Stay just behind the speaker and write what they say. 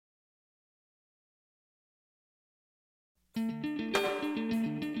Wednesday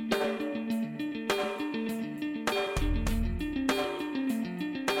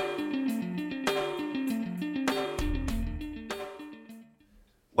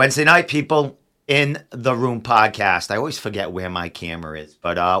night, people, in the room podcast. I always forget where my camera is,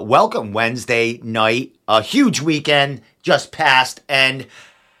 but welcome Wednesday night. A huge weekend just passed, and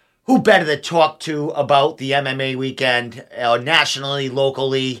who better to talk to about the MMA weekend, nationally,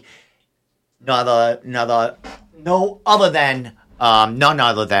 locally? None other than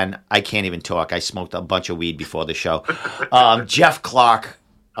I can't even talk. I smoked a bunch of weed before the show. Jeff Clark.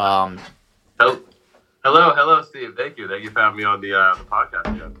 Hello, Steve. Thank you for having me on the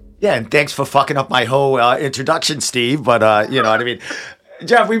podcast again. Yeah, and thanks for fucking up my whole introduction, Steve. But you know what I mean,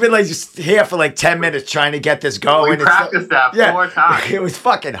 Jeff. We've been like just here for like 10 minutes trying to get this going. We practiced that 4 times. It was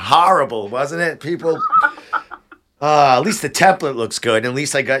fucking horrible, wasn't it? People. At least the template looks good. At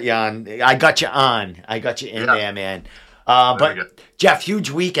least I got you on. I got you in there, man. But Jeff, huge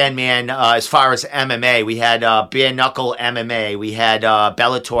weekend, man. As far as MMA, we had bare knuckle MMA. We had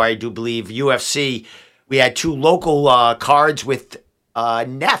Bellator, I do believe, UFC. We had 2 local cards with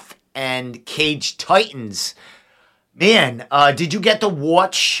Neff and Cage Titans. Man, did you get to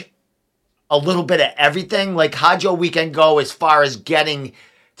watch a little bit of everything? Like, how'd your weekend go as far as getting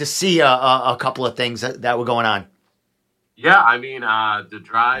to see a couple of things that were going on? Yeah, I mean, the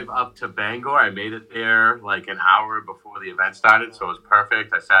drive up to Bangor, I made it there like an hour before the event started, so it was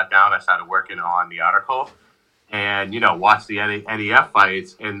perfect. I sat down, I started working on the article, and, watched the NEF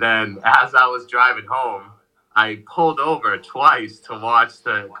fights. And then as I was driving home, I pulled over twice to watch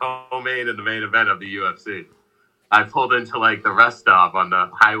the co-main and the main event of the UFC. I pulled into like the rest stop on the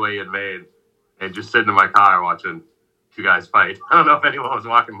highway in Maine and just sitting in my car watching 2 guys fight. I don't know if anyone was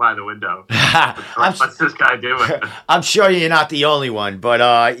walking by the window. What's this guy doing? I'm sure you're not the only one, but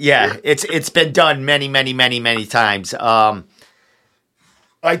it's been done many times.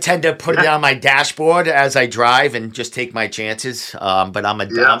 I tend to put it on my dashboard as I drive and just take my chances. But I'm a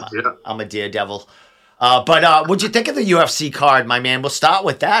daredevil. But what'd you think of the UFC card, my man? We'll start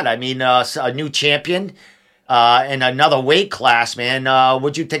with that. I mean, a new champion in another weight class, man.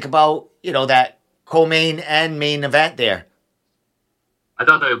 What'd you think about, that co-main and main event there? I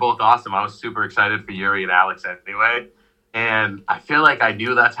thought they were both awesome. I was super excited for Yuri and Alex anyway. And I feel like I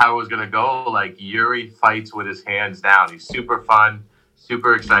knew that's how it was going to go. Like, Yuri fights with his hands down. He's super fun,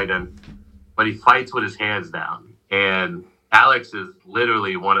 super exciting, but he fights with his hands down. And Alex is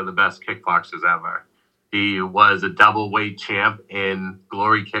literally one of the best kickboxers ever. He was a double weight champ in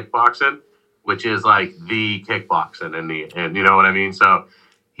Glory Kickboxing, which is like the kickboxing and you know what I mean? So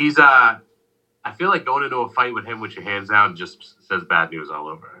he's I feel like going into a fight with him with your hands down just says bad news all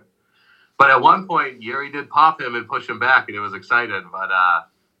over it. But at one point, Yuri did pop him and push him back, and it was exciting. But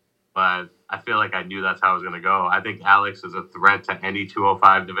I feel like I knew that's how it was going to go. I think Alex is a threat to any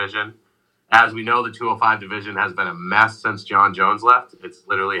 205 division. As we know, the 205 division has been a mess since John Jones left. It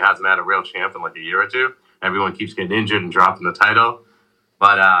literally hasn't had a real champ in like a year or two. Everyone keeps getting injured and dropping the title.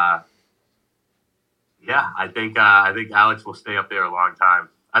 But, I think Alex will stay up there a long time.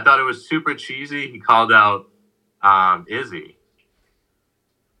 I thought it was super cheesy. He called out Izzy.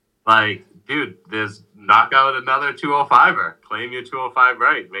 Like, dude, knock out another 205er. Claim your 205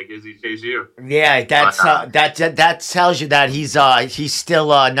 right. Make Izzy chase you. Yeah, that tells you that he's still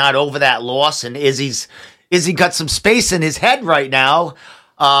not over that loss, and Izzy got some space in his head right now.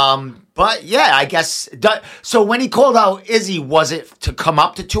 But yeah, I guess. So when he called out Izzy, was it to come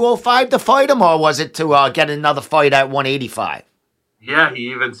up to 205 to fight him, or was it to get another fight at 185? Yeah, he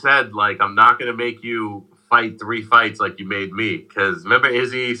even said, like, I'm not going to make you fight 3 fights like you made me. Because remember,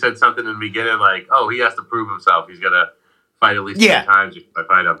 Izzy said something in the beginning like, oh, he has to prove himself. He's got to fight at least 3 times if I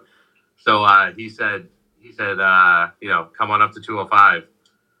fight him. So he said, come on up to 205.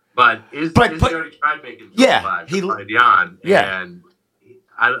 But Izzy already tried making 205. He fight Jan. Yeah. And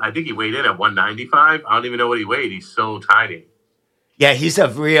I think he weighed in at 195. I don't even know what he weighed. He's so tiny. Yeah, he's a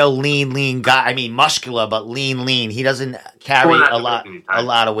real lean guy. I mean, muscular, but lean. He doesn't carry a lot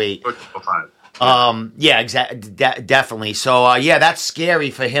of weight. Yeah, exactly, definitely. So, that's scary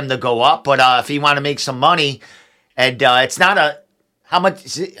for him to go up. But if he want to make some money, and it's not how much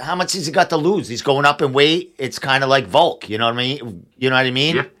has he got to lose? He's going up in weight. It's kind of like Volk. You know what I mean?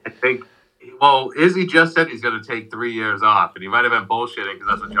 Yeah, I think. Well, Izzy just said he's going to take 3 years off, and he might have been bullshitting because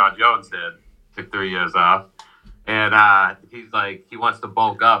that's what John Jones did. Took 3 years off. And he's like, he wants to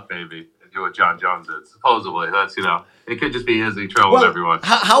bulk up, maybe, and do what John Jones did. Supposedly, that's, it could just be Izzy trolling everyone.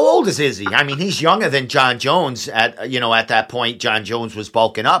 How old is Izzy? I mean, he's younger than John Jones. At that point, John Jones was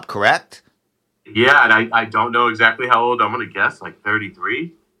bulking up, correct? Yeah, and I don't know exactly how old. I'm going to guess like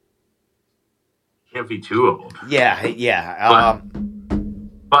 33. Can't be too old. Yeah, yeah.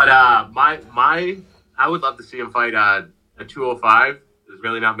 But I would love to see him fight at 205. There's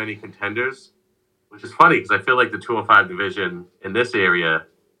really not many contenders, which is funny because I feel like the 205 division in this area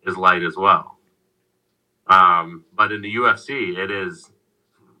is light as well. But in the UFC, it is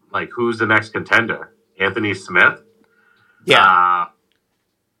like, who's the next contender? Anthony Smith? Yeah.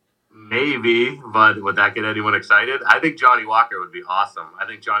 Maybe, but would that get anyone excited? I think Johnny Walker would be awesome. I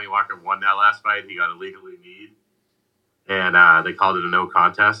think Johnny Walker won that last fight. He got illegally kneed, and they called it a no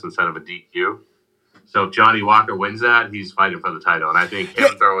contest instead of a DQ. So if Johnny Walker wins that, he's fighting for the title. And I think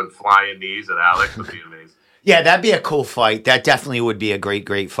him throwing flying knees at Alex would be amazing. Yeah, that'd be a cool fight. That definitely would be a great,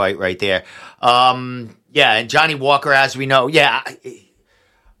 great fight right there. Yeah, and Johnny Walker, as we know,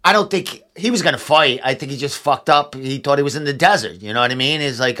 I don't think he was going to fight. I think he just fucked up. He thought he was in the desert. You know what I mean?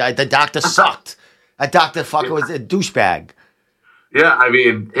 It's like the doctor sucked. That doctor fucker was a douchebag. Yeah, I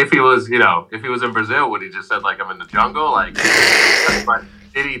mean, if he was in Brazil, would he just said, like, I'm in the jungle? Like, but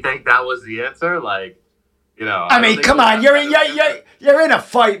did he think that was the answer? Like, I mean, come on, you're in a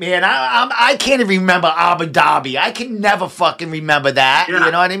fight, man. I can't even remember Abu Dhabi. I can never fucking remember that. Yeah,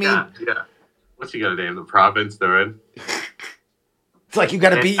 you know what I mean? Yeah. What's he gonna name the province they're in? It's like you got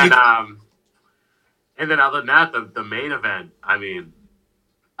to be. And then other than that, the main event. I mean,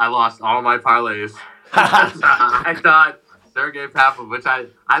 I lost all my parlays. I thought Sergey Pavlov, which I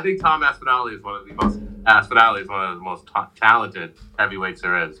think Tom Aspinall is one of the most talented heavyweights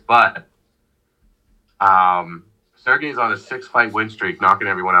there is, but. Sergey's on a 6-fight win streak, knocking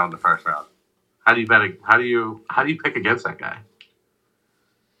everyone out in the first round. How do you pick against that guy?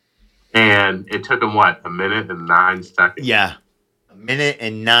 And it took him a minute and 9 seconds. Yeah, a minute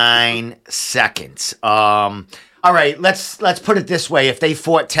and 9 seconds. All right, let's put it this way: if they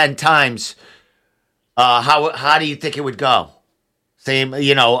fought 10 times, how do you think it would go? Same,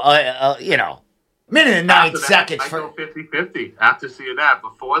 minute and 9 seconds. I go 50-50 after seeing that.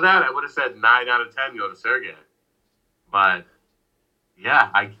 Before that, I would have said 9 out of 10 go to Sergey. But yeah,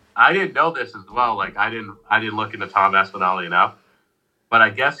 I didn't know this as well. Like I didn't look into Tom Aspinall enough. But I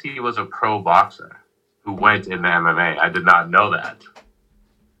guess he was a pro boxer who went into MMA. I did not know that.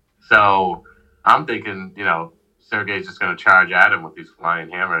 So I'm thinking, Sergey's just going to charge at him with these flying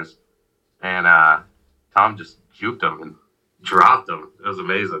hammers, and Tom just juked him and dropped him. It was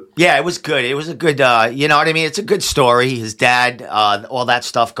amazing. Yeah, it was good. It was a good, you know what I mean? It's a good story. His dad, all that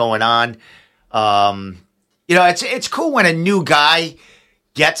stuff going on. It's cool when a new guy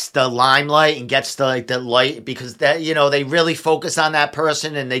gets the limelight and gets the light, because that, they really focus on that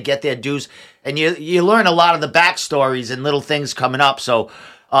person and they get their dues. And you learn a lot of the backstories and little things coming up. So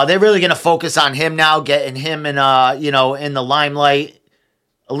they're really going to focus on him now, getting him in, in the limelight,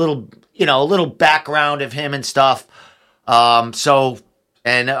 a little background of him and stuff.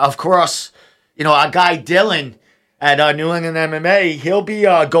 And of course, our guy Dylan at New England MMA, he'll be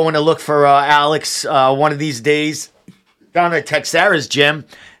going to look for Alex one of these days down at Texera's gym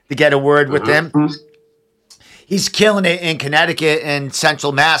to get a word with him. He's killing it in Connecticut and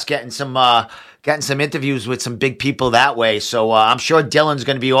Central Mass, getting some interviews with some big people that way. So I'm sure Dylan's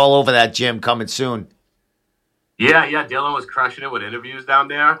going to be all over that gym coming soon. Yeah, Dylan was crushing it with interviews down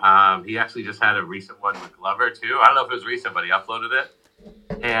there. He actually just had a recent one with Glover too. I don't know if it was recent, but he uploaded it.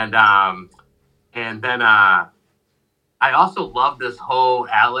 And then I also love this whole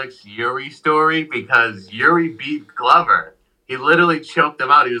Alex Yuri story, because Yuri beat Glover. He literally choked him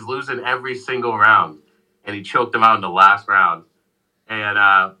out. He was losing every single round, and he choked him out in the last round. And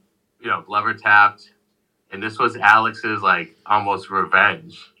Glover tapped, and this was Alex's almost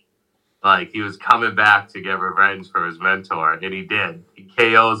revenge. Like, he was coming back to get revenge for his mentor, and he did. He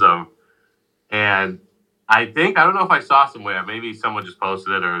KOs him. And I don't know if I saw somewhere, maybe someone just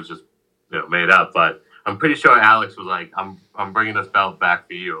posted it or it was just made up, but I'm pretty sure Alex was like, I'm bringing this belt back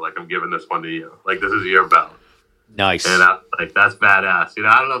for you. Like, I'm giving this one to you. Like, this is your belt. Nice. And that's badass.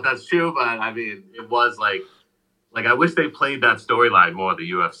 I don't know if that's true, but I mean, it was like I wish they played that storyline more at the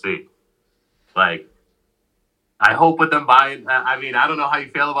UFC. Like, I hope with them buying, I don't know how you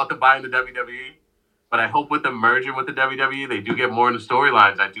feel about them buying the WWE, but I hope with them merging with the WWE, they do get more into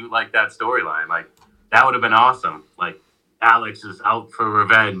storylines. I do like that storyline. Like, that would have been awesome. Like, Alex is out for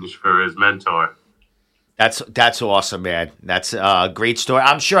revenge for his mentor. That's awesome, man. That's a great story.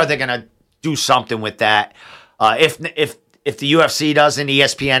 I'm sure they're gonna do something with that. If the UFC doesn't,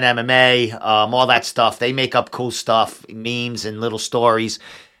 ESPN MMA, all that stuff, they make up cool stuff, memes and little stories.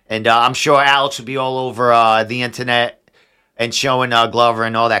 And I'm sure Alex will be all over the internet and showing Glover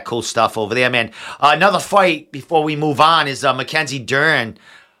and all that cool stuff over there, man. Another fight before we move on is Mackenzie Dern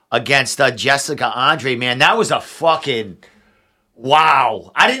against Jessica Andre, man. That was a fucking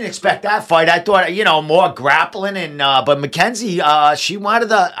Wow, I didn't expect that fight. I thought, more grappling and but Mackenzie, she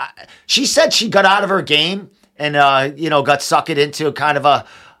wanted she said she got out of her game and got suckered into kind of a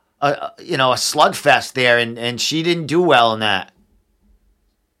slugfest there, and she didn't do well in that.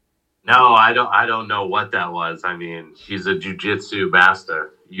 No, I don't know what that was. I mean, she's a jiu-jitsu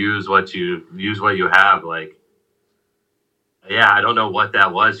master. Use what you have. Like, yeah, I don't know what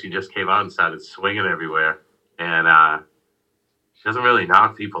that was. She just came out and started swinging everywhere, and she doesn't really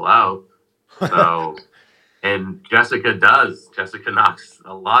knock people out. So, and Jessica does. Jessica knocks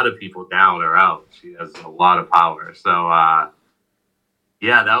a lot of people down or out. She has a lot of power. So,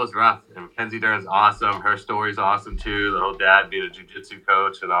 yeah, that was rough. And Mackenzie Dern's awesome. Her story's awesome too. The whole dad being a jiu-jitsu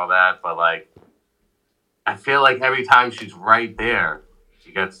coach and all that. But like, I feel like every time she's right there,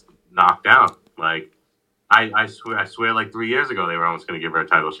 she gets knocked down. Like, I swear, like 3 years ago, they were almost going to give her a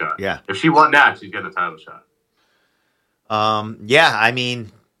title shot. Yeah. If she won that, she's getting a title shot. Yeah, I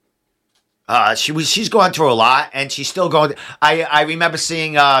mean, she's going through a lot, and she's still going. I remember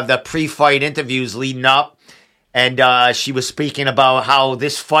seeing the pre-fight interviews leading up, and she was speaking about how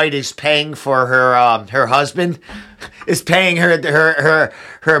this fight is paying for her husband, is paying her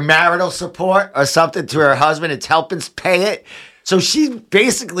marital support or something to her husband. It's helping pay it. So she's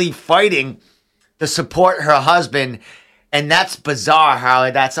basically fighting to support her husband. And that's bizarre how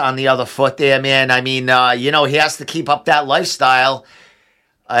that's on the other foot there, man. I mean, he has to keep up that lifestyle.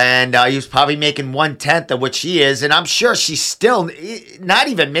 And he was probably making 1/10 of what she is. And I'm sure she's still not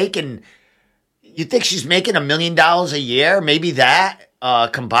even making, you think she's making $1 million a year? Maybe that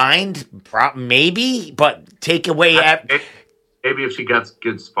combined? Maybe, but take away. Maybe if she gets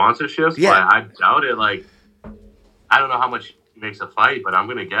good sponsorships, yeah. But I doubt it. Like, I don't know how much she makes a fight, but I'm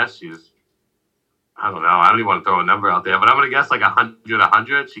going to guess she's, I don't know. I don't even want to throw a number out there, but I'm going to guess like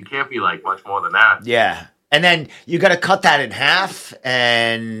 100. She can't be like much more than that. Yeah. And then you got to cut that in half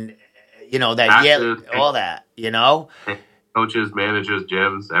and, all that, Coaches, managers,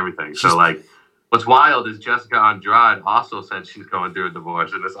 gyms, everything. So like, what's wild is Jessica Andrade also said she's going through a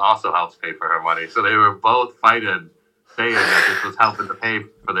divorce, and this also helps pay for her money. So they were both fighting, saying that this was helping to pay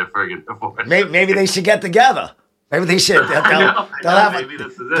for their friggin' divorce. Maybe they should get together. Maybe they should. They'll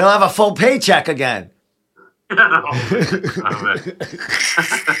have a full paycheck again.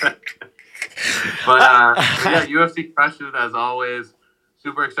 But yeah, UFC crushes as always.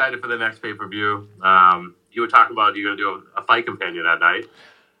 Super excited for the next pay-per-view. You were talking about you're going to do a fight companion that night.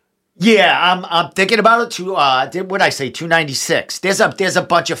 Yeah, I'm thinking about it. What did I say? 296. There's a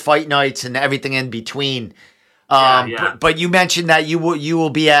bunch of fight nights and everything in between. Yeah. But you mentioned that you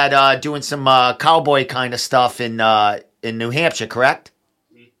will be at doing some cowboy kind of stuff in New Hampshire, correct?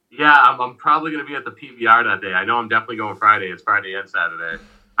 Yeah, I'm probably going to be at the PBR that day. I know I'm definitely going Friday. It's Friday and Saturday.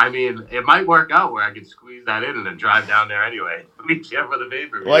 I mean, it might work out where I can squeeze that in and then drive down there anyway. Meet you for the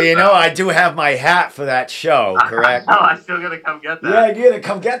pay-per-view. Well, I do have my hat for that show, correct? No, I still got to come get that. Yeah, you got to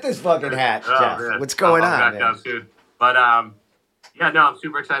come get this fucking hat, Jeff. Man. What's going on? Back down soon. But I'm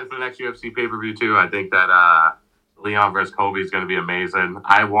super excited for the next UFC pay-per-view too. I think that Leon versus Kobe is going to be amazing.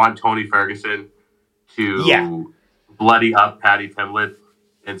 I want Tony Ferguson to bloody up Patty Pimblett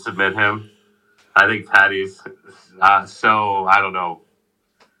and submit him. I think Patty's I don't know.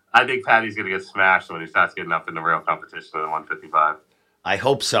 I think Patty's going to get smashed when he starts getting up in the real competition at 155. I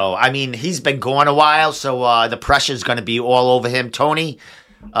hope so. I mean, he's been gone a while, so the pressure's going to be all over him. Tony,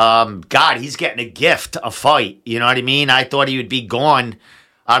 God, he's getting a gift, a fight. You know what I mean? I thought he would be gone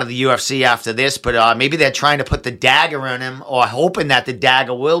out of the UFC after this, but maybe they're trying to put the dagger in him or hoping that the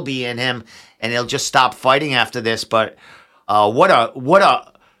dagger will be in him and he'll just stop fighting after this. But what a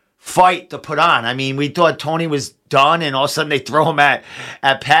fight to put on. I mean, we thought Tony was done and all of a sudden they throw him at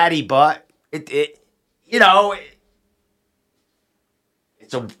Patty, but you don't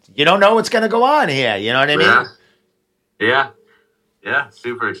know what's going to go on here. You know what I mean? Yeah.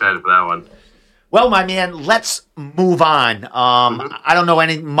 Super excited for that one. Well, my man, let's move on. I don't know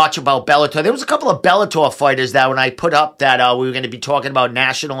much about Bellator. There was a couple of Bellator fighters that when I put up that we were going to be talking about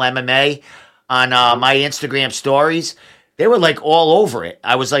national MMA on my Instagram stories, they were like all over it.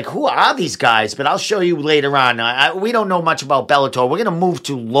 I was like, who are these guys? But I'll show you later on. We don't know much about Bellator. We're going to move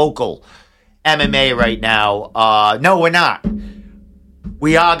to local MMA right now. No, we're not.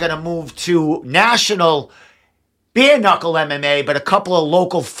 We are going to move to national bare knuckle MMA, but a couple of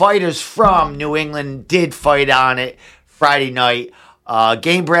local fighters from New England did fight on it Friday night.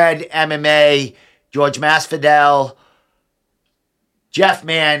 Gamebred MMA, George Masvidal, Jeff,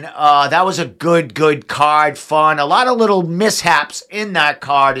 man, that was a good card, fun. A lot of little mishaps in that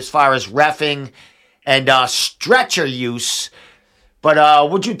card as far as reffing and stretcher use. But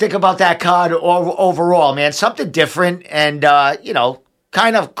what'd you think about that card overall, man? Something different and,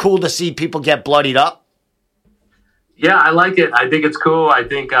 kind of cool to see people get bloodied up. Yeah, I like it. I think it's cool. I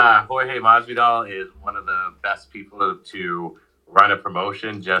think Jorge Masvidal is one of the best people to run a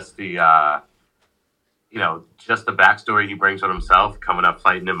promotion. Just the just the backstory he brings on himself, coming up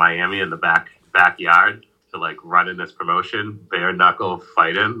fighting in Miami in the backyard to like running this promotion, bare knuckle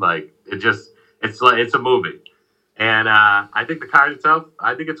fighting. Like it's a movie. And I think the card itself,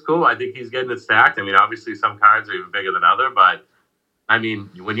 I think it's cool. I think he's getting it stacked. I mean, obviously some cards are even bigger than other, but I mean,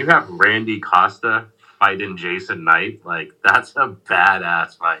 when you have Randy Costa fighting Jason Knight, like that's a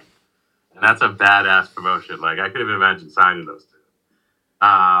badass fight. And that's a badass promotion. Like I could have imagined signing those two.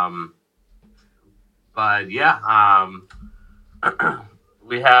 But yeah,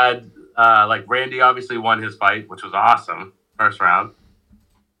 we had like Randy obviously won his fight, which was awesome. First round,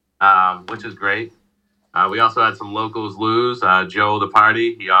 which is great. We also had some locals lose. Joe the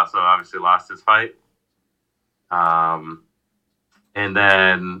Party, he also obviously lost his fight. And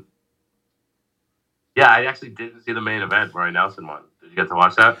then, yeah, I actually didn't see the main event. Roy Nelson won. Did you get to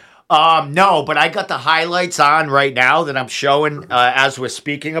watch that? No, but I got the highlights on right now that I'm showing as we're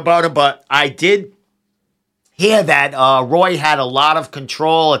speaking about it. But I did hear that Roy had a lot of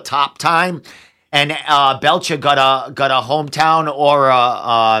control at top time, and Belcher got a hometown or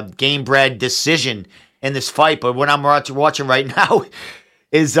a game bred decision in this fight. But what I'm watching right now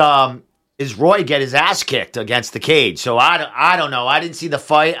is Roy get his ass kicked against the cage. So I don't know. I didn't see the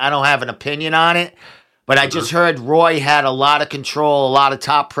fight. I don't have an opinion on it. But I just heard Roy had a lot of control, a lot of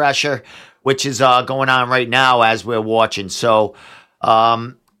top pressure, which is going on right now as we're watching. So,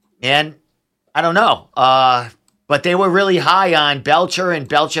 and I don't know. But they were really high on Belcher and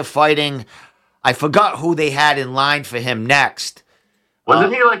Belcher fighting. I forgot who they had in line for him next.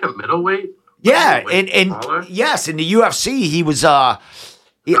 Wasn't he like a middleweight? Yeah, yes, in the UFC he was. I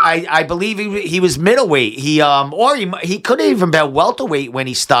believe he was middleweight. He could have even been welterweight when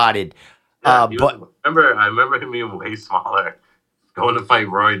he started. Yeah, I remember him being way smaller, going to fight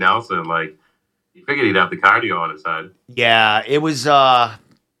Roy Nelson. Like you figured he'd have the cardio on his side. Yeah, it was. Once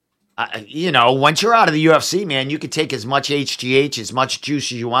you're out of the UFC, man, you could take as much HGH, as much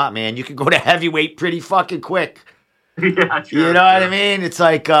juice as you want, man. You could go to heavyweight pretty fucking quick. Yeah, true, you know what I mean? It's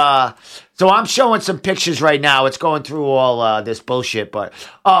like, so I'm showing some pictures right now. It's going through all this bullshit, but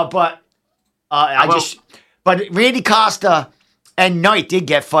Randy Costa and Knight did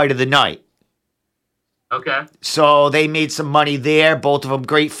get fight of the night. Okay. So they made some money there. Both of them,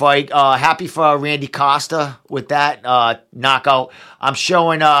 great fight. Happy for Randy Costa with that knockout. I'm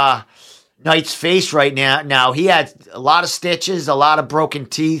showing Knight's face right now. Now, he had a lot of stitches, a lot of broken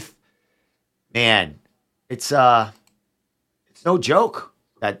teeth. Man, it's no joke,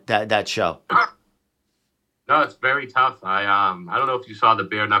 that show. No, it's very tough. I don't know if you saw the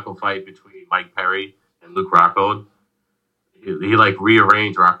bare knuckle fight between Mike Perry and Luke Rockhold. He like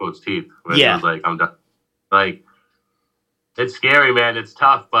rearranged Rockhold's teeth. He was like, I'm done. Like, it's scary, man. It's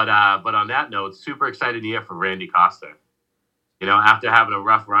tough, but on that note, super exciting year for Randy Costa. You know, after having a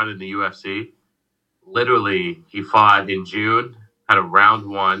rough run in the UFC, literally he fought in June, had a round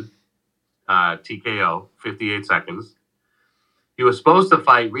one TKO, 58 seconds. He was supposed to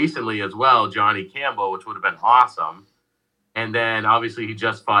fight recently as well, Johnny Campbell, which would have been awesome. And then obviously he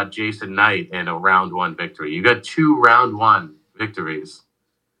just fought Jason Knight in a round one victory. You got 2 round one victories,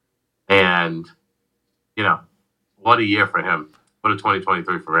 and what a year for him. What a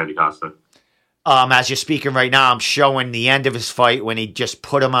 2023 for Randy Costa. As you're speaking right now, I'm showing the end of his fight when he just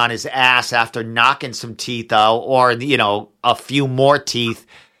put him on his ass after knocking some teeth out, or, a few more teeth.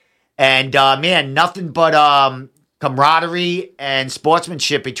 And, man, nothing but camaraderie and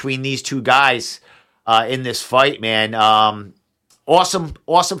sportsmanship between these two guys in this fight, man.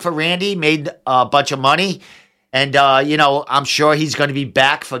 Awesome for Randy. Made a bunch of money. And, I'm sure he's going to be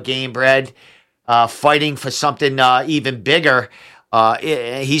back for Game Bread. Fighting for something even bigger.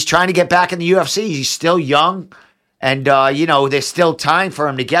 He's trying to get back in the UFC. He's still young, and there's still time for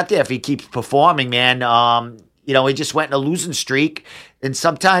him to get there if he keeps performing, man. He just went in a losing streak, and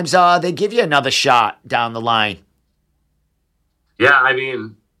sometimes they give you another shot down the line. Yeah, I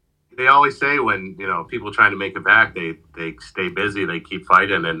mean, they always say when people trying to make it back, they stay busy, they keep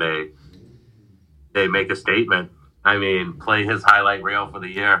fighting, and they make a statement. I mean, play his highlight reel for the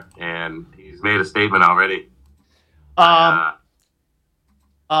year, and he's made a statement already.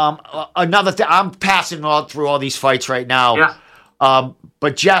 Another thing, I'm passing through all these fights right now. Yeah.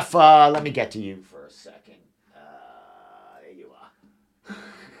 But Jeff, let me get to you for a second. There you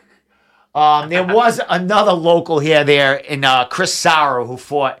are. There was another local there in Chris Sauer who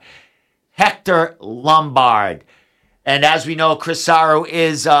fought Hector Lombard. And as we know, Chris Sarro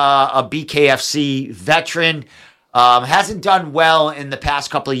is a BKFC veteran. Hasn't done well in the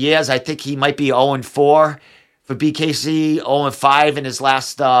past couple of years. I think he might be 0-4 for BKC, 0-5 in his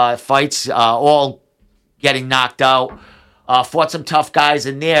last fights, all getting knocked out. Fought some tough guys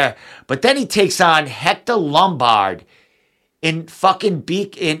in there. But then he takes on Hector Lombard in fucking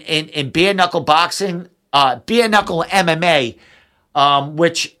in bare knuckle boxing, bare knuckle MMA,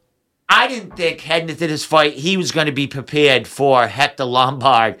 which I didn't think heading into this fight he was going to be prepared for Hector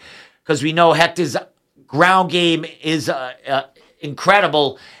Lombard, because we know Hector's ground game is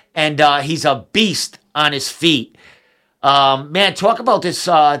incredible, and he's a beast on his feet. Man, talk about this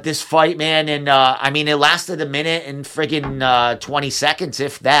fight, man. And I mean, it lasted a minute and friggin' 20 seconds,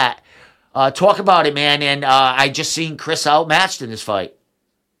 if that. Talk about it, man. And I just seen Chris outmatched in this fight.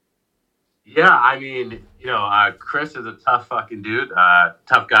 Yeah, I mean, Chris is a tough fucking dude,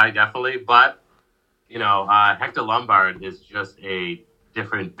 tough guy, definitely. But Hector Lombard is just a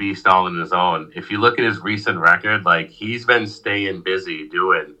different beast all in his own. If you look at his recent record, like, he's been staying busy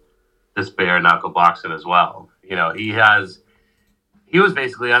doing this bare knuckle boxing as well. He was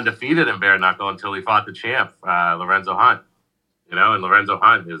basically undefeated in bare knuckle until he fought the champ, Lorenzo Hunt. And Lorenzo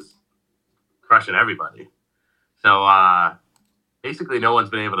Hunt is crushing everybody. So basically, no one's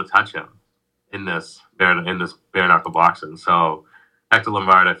been able to touch him in this bare knuckle boxing. So Hector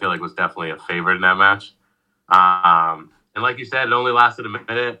Lombard, I feel like, was definitely a favorite in that match. And like you said, it only lasted a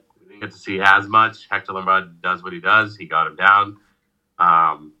minute. We didn't get to see as much. Hector Lombard does what he does. He got him down.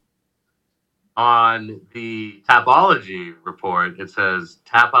 On the Tapology report, it says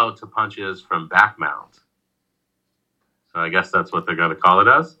tap out to punches from back mount. So I guess that's what they're going to call it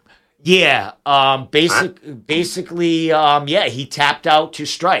as? Yeah. Basically, he tapped out to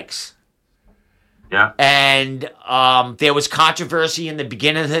strikes. Yeah. And there was controversy in the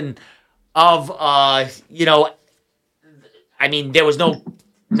beginning of, I mean, there was no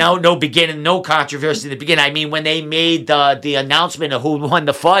beginning, no controversy in the beginning. I mean, when they made the announcement of who won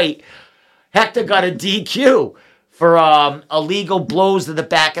the fight, Hector got a DQ for illegal blows to the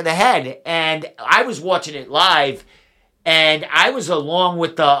back of the head. And I was watching it live, and I was along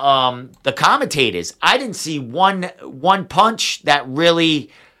with the commentators. I didn't see one punch that really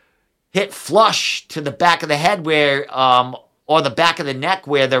hit flush to the back of the head where, or the back of the neck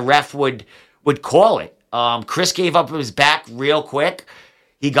where the ref would call it. Chris gave up his back real quick.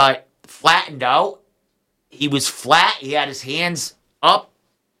 He got flattened out. He was flat. He had his hands up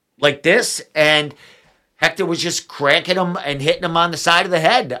like this, and Hector was just cranking him and hitting him on the side of the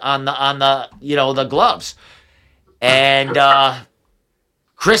head on the the gloves. And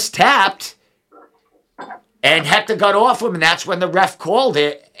Chris tapped, and Hector got off him, and that's when the ref called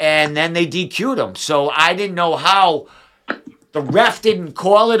it, and then they DQ'd him. So I didn't know how the ref didn't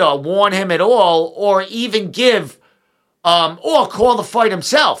call it or warn him at all, or even give, or call the fight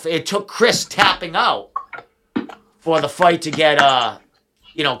himself. It took Chris tapping out for the fight to get,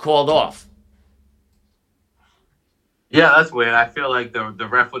 called off. Yeah, that's weird. I feel like the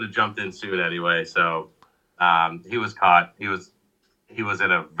ref would have jumped in soon anyway, so he was caught. He was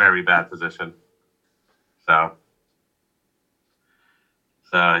in a very bad position. So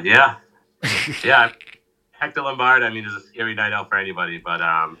yeah. Yeah. Hector Lombard, I mean, is a scary night out for anybody, but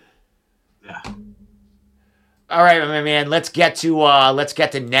yeah. All right, my man, let's get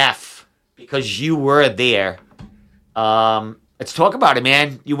to Neff, because you were there. Let's talk about it,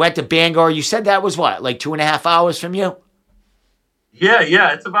 man. You went to Bangor. You said that was what, like 2.5 hours from you?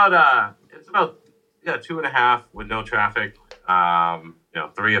 Yeah. It's about 2.5 with no traffic.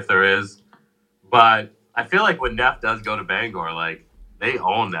 3 if there is. But I feel like when Neff does go to Bangor, like, they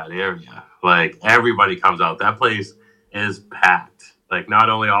own that area. Like, everybody comes out. That place is packed. Like, not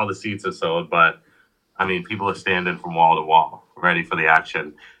only all the seats are sold, but I mean, people are standing from wall to wall, ready for the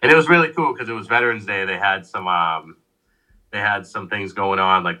action. And it was really cool because it was Veterans Day. They had some things going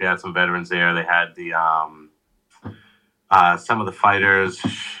on. Like, they had some veterans there. They had the some of the fighters.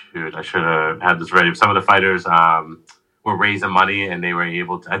 Shoot, I should have had this ready. Some of the fighters were raising money, and they were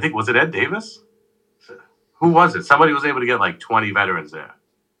able to. I think, was it Ed Davis? Who was it? Somebody was able to get like 20 veterans there.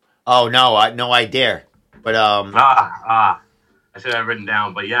 Oh no, no idea. But I should have written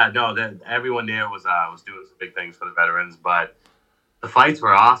down. But yeah, no, everyone there was doing some big things for the veterans. But the fights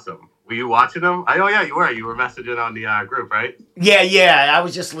were awesome. Were you watching them? Oh yeah, you were. You were messaging on the group, right? Yeah. I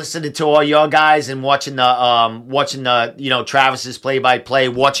was just listening to all your guys and watching the Travis's play-by-play,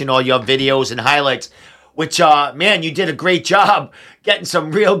 watching all your videos and highlights. Which man, you did a great job getting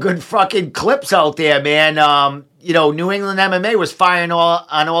some real good fucking clips out there, man. New England MMA was firing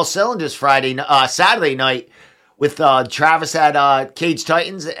on all cylinders Saturday night with Travis at Cage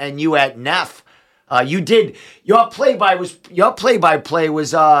Titans and you at Neff. You did your play-by-play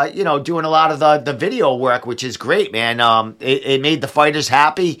was doing a lot of the video work, which is great, man. It made the fighters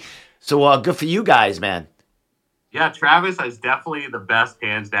happy, so good for you guys, man. Yeah, Travis is definitely the best,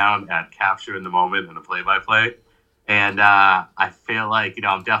 hands down, at capturing the moment in the play-by-play, and I feel like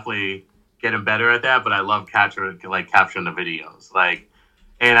I'm definitely getting better at that. But I love capturing the videos,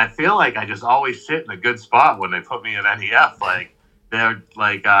 and I feel like I just always sit in a good spot when they put me in NEF. Like they're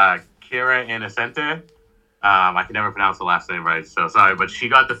Kira Innocente. I can never pronounce the last name right, so sorry, but she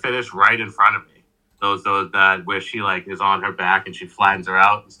got the finish right in front of me. Those that where she is on her back and she flattens her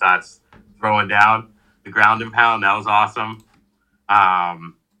out and starts throwing down the ground and pound. That was awesome. I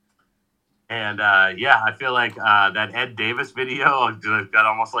feel like that Ed Davis video got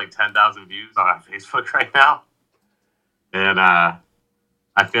almost 10,000 views on our Facebook right now, and I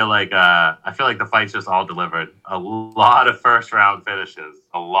feel like the fights just all delivered. A lot of first round finishes,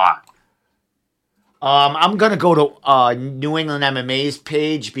 a lot. I'm gonna go to New England MMA's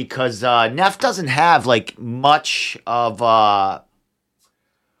page because Neff doesn't have much of.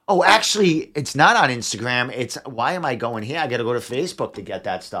 Oh, actually, it's not on Instagram. Why am I going here? I got to go to Facebook to get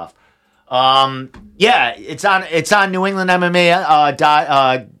that stuff. Yeah, it's on New England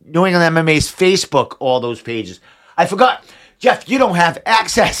MMA. New England MMA's Facebook. All those pages. I forgot. Jeff, you don't have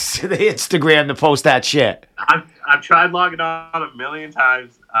access to the Instagram to post that shit. I've tried logging on a million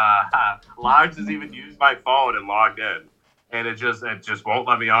times. Lars has even used my phone and logged in, and it just won't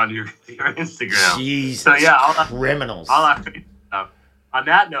let me on your Instagram. Jesus, so yeah, criminals. On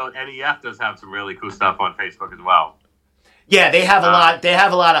that note, NEF does have some really cool stuff on Facebook as well. Yeah, they have a lot. They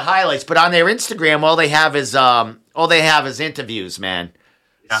have a lot of highlights, but on their Instagram, all they have is interviews, man.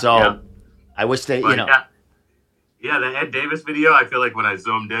 Yeah, so yeah. I wish they, Yeah, the Ed Davis video, I feel like when I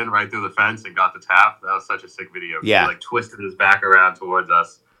zoomed in right through the fence and got the tap, that was such a sick video. Yeah. He twisted his back around towards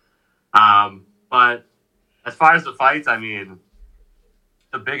us. But as far as the fights, I mean,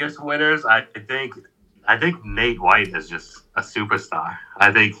 the biggest winners, I think Nate White is just a superstar.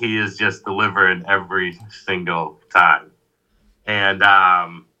 I think he is just delivering every single time. And,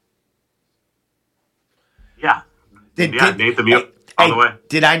 Nate the Mute all the way.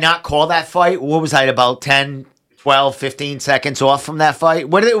 Did I not call that fight? What was I, about 10, 12, 15 seconds off from that fight?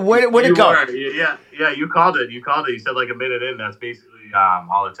 Where did it go? Yeah, you called it. You said a minute in. That's basically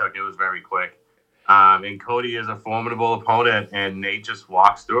all it took. It was very quick. And Cody is a formidable opponent, and Nate just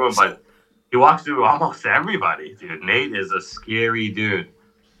walks through him. But he walks through almost everybody, dude. Nate is a scary dude.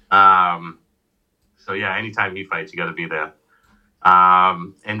 So, yeah, anytime he fights, you got to be there.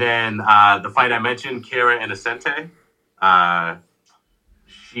 And then the fight I mentioned, Kira Innocente,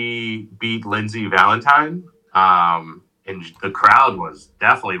 she beat Lindsay Valentine. And the crowd was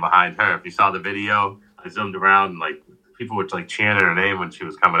definitely behind her. If you saw the video, I zoomed around, people were chanting her name when she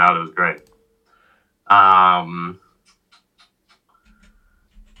was coming out. It was great. I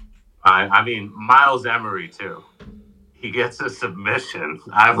mean, Miles Emery too. He gets a submission.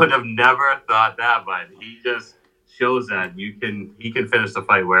 I would have never thought that, but he just shows that he can finish the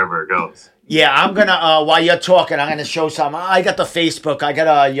fight wherever it goes. Yeah, I'm gonna while you're talking, I'm gonna show some. I got the Facebook. I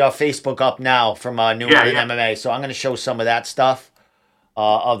got your Facebook up now from New England MMA, so I'm gonna show some of that stuff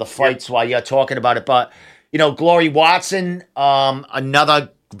of the fights while you're talking about it. But Glory Watson,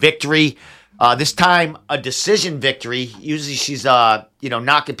 another victory. This time a decision victory. Usually she's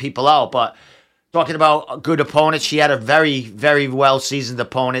knocking people out, but talking about a good opponent, she had a very, very well seasoned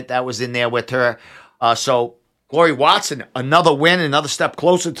opponent that was in there with her. So Glory Watson, another win, another step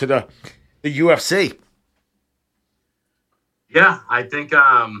closer to the UFC. Yeah, I think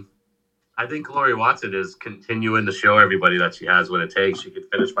Glory Watson is continuing to show everybody that she has what it takes. She can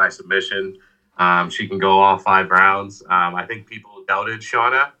finish by submission. She can go all 5 rounds. I think people doubted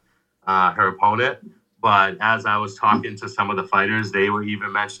Shauna, her opponent, but as I was talking to some of the fighters, they were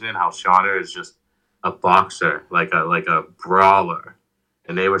even mentioning how Shauna is just a boxer, like a brawler.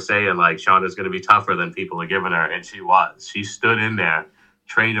 And they were saying Shauna's going to be tougher than people are giving her, and she was. She stood in there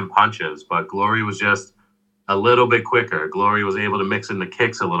trading punches, but Glory was just a little bit quicker. Glory was able to mix in the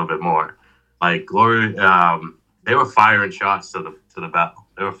kicks a little bit more. Glory, they were firing shots to the bell.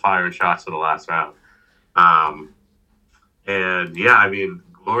 They were firing shots to the last round. And yeah, I mean,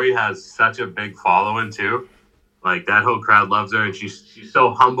 Glory has such a big following too. That whole crowd loves her, and she's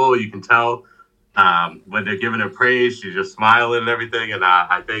so humble. You can tell when they're giving her praise, she's just smiling and everything. And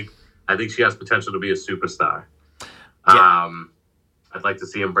I think she has potential to be a superstar. Yeah. I'd like to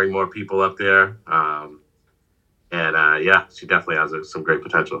see him bring more people up there. She definitely has some great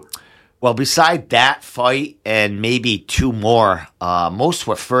potential. Well, beside that fight and maybe two more, most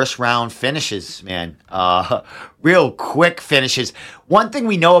were first round finishes, man. Real quick finishes. One thing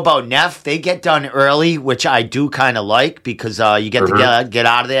we know about Neff, they get done early, which I do kind of like because you get to get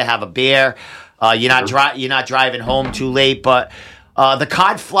out of there, have a beer. You're not driving home too late. But the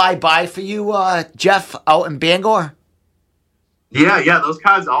card fly by for you, Jeff, out in Bangor. Yeah, those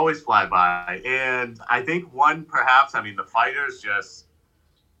cards always fly by, and I think the fighters just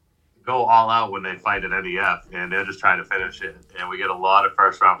go all out when they fight at NEF, and they're just trying to finish it. And we get a lot of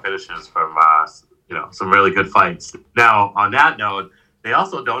first-round finishes from, some really good fights. Now, on that note, they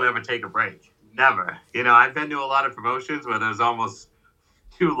also don't ever take a break. Never. I've been to a lot of promotions where there's almost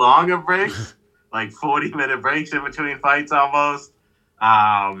too long of breaks, like 40-minute breaks in between fights almost.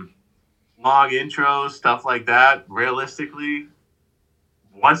 Long intros, stuff like that. Realistically,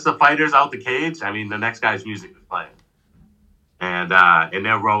 once the fighter's out the cage, the next guy's music is playing. And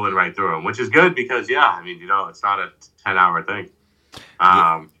they're rolling right through them, which is good because, it's not a 10-hour thing.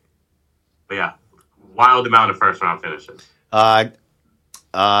 But yeah, wild amount of first-round finishes.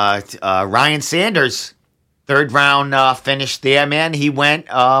 Ryan Sanders, third round finish there, man. He went,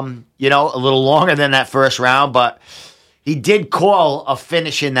 a little longer than that first round, but he did call a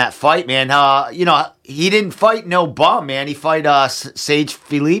finish in that fight, man. He didn't fight no bum, man. He fight Sage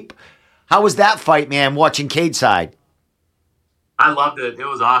Philippe. How was that fight, man, watching cage side? I loved it. It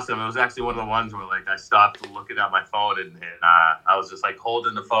was awesome. It was actually one of the ones where I stopped looking at my phone and I was just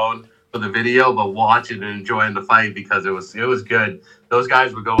holding the phone for the video, but watching and enjoying the fight because it was good. Those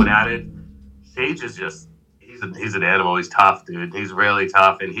guys were going at it. Sage is he's an animal. He's tough, dude. He's really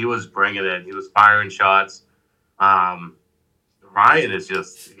tough, and he was bringing it. He was firing shots. Ryan he's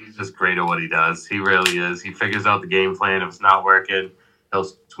just great at what he does. He really is. He figures out the game plan. If it's not working, he'll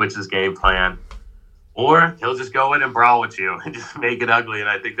switch his game plan. Or he'll just go in and brawl with you and just make it ugly. And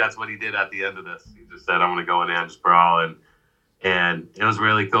I think that's what he did at the end of this. He just said, I'm going to go in there and just brawl. And it was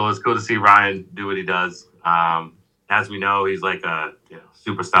really cool. It was cool to see Ryan do what he does. As we know, he's like a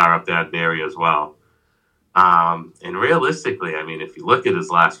superstar up that area as well. And realistically, if you look at his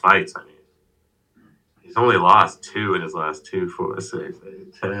last fights, he's only lost 2 in his last 2, 4, 6,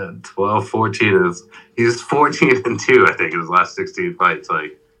 8, 10, 12, 14. He's 14-2, I think, in his last 16 fights.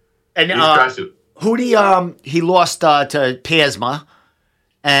 And he's crushing. Who did he lost to Piesma,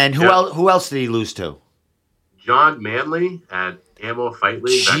 and who else did he lose to? John Manley at Ammo Fight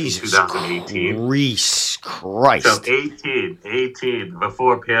League back in 2018. Christ. So 18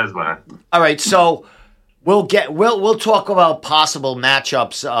 before Piesma. All right, so we'll talk about possible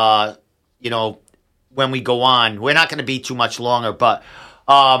matchups. When we go on, we're not going to be too much longer, but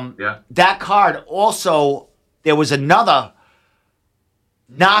that card also there was another.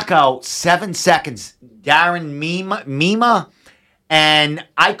 Knockout, 7 seconds. Darren Mima, and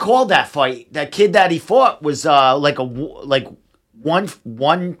I called that fight. That kid that he fought was one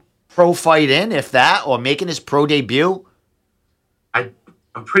pro fight in, if that, or making his pro debut. I'm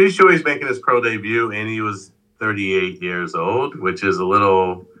pretty sure he's making his pro debut, and he was 38 years old, which is a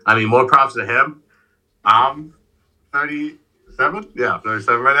little. More props to him. I'm 37. Yeah,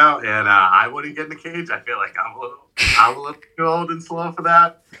 37 right now, and I wouldn't get in the cage. I feel like I'm a little too old and slow for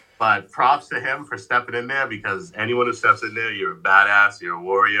that. But props to him for stepping in there because anyone who steps in there, you're a badass, you're a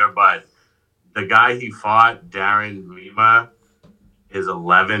warrior. But the guy he fought, Darren Mima, is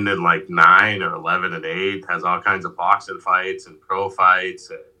 11-9 or 11-8. Has all kinds of boxing fights and pro fights.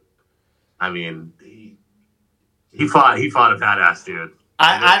 And, he fought a badass dude.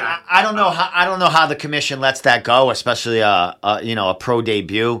 I don't know how the commission lets that go, especially a pro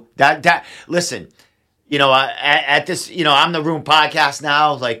debut. Listen. At this, I'm the Room podcast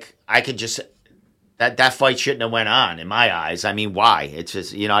now. I could just that fight shouldn't have went on in my eyes. Why? It's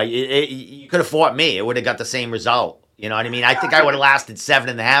just you could have fought me. It would have got the same result. You know what I mean? I think I would have lasted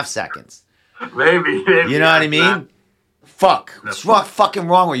 7.5 seconds. Maybe. You know what I mean? Fuck. What's fucking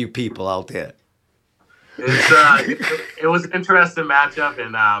wrong with you people out there? It was an interesting matchup,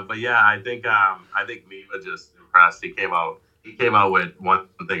 and but yeah, I think Mima just impressed. He came out with one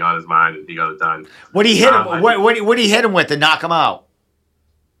thing on his mind, and he got it done. What did he hit him? What did he hit him with to knock him out?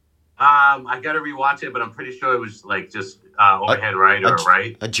 I got to rewatch it, but I'm pretty sure it was just overhead right or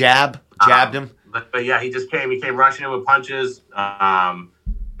right. A jabbed him. But yeah, he came rushing him with punches, got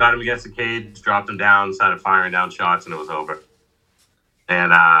him against the cage, dropped him down, started firing down shots, and it was over.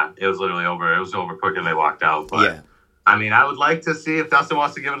 And it was literally over. It was over quick, and they walked out. But yeah. I would like to see if Dustin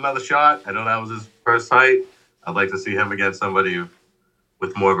wants to give it another shot. I know that was his first fight. I'd like to see him against somebody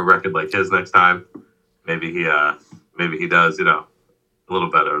with more of a record like his next time. Maybe he does, a little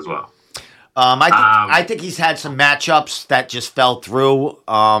better as well. I think he's had some matchups that just fell through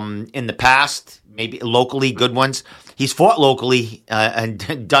in the past, maybe locally, good ones. He's fought locally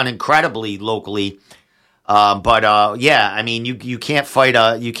and done incredibly locally. Yeah, I mean, you can't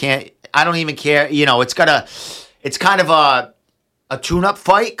fight you can't, I don't even care. It's kind of a tune-up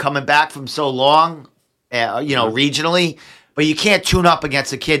fight coming back from so long, regionally, but you can't tune up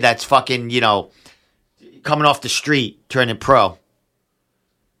against a kid that's fucking, coming off the street, turning pro.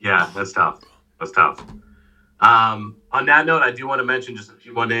 Yeah, that's tough. On that note, I do want to mention just a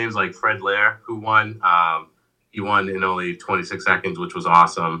few more names, like Fred Lair, who won. He won in only 26 seconds, which was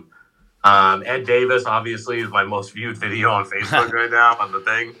awesome. Ed Davis, obviously, is my most viewed video on Facebook right now on the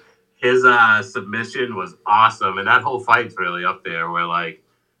thing. His submission was awesome, and that whole fight's really up there where,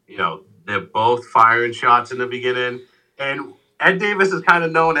 they're both firing shots in the beginning. And Ed Davis is kind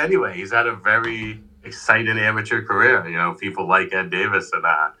of known anyway. He's had a very exciting amateur career. People like Ed Davis, and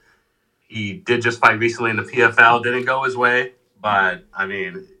he did just fight recently in the PFL. Didn't go his way, but, I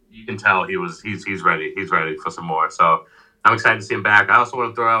mean, you can tell he's ready. He's ready for some more. So I'm excited to see him back. I also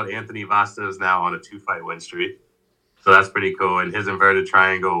want to throw out Anthony Vastas now on a 2-fight win streak. So that's pretty cool. And his inverted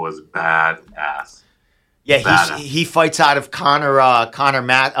triangle was badass. Yeah, he fights out of Connor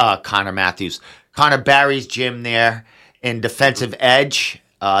Barry's gym there in Defensive Edge.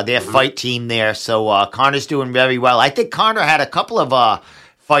 Their fight team there. So Connor's doing very well. I think Connor had a couple of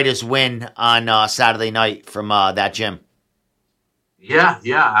fighters win on Saturday night from that gym. Yeah.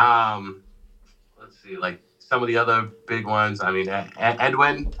 Let's see, some of the other big ones. I mean,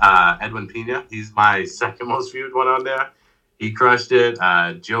 Edwin Pena, he's my second most viewed one on there. He crushed it.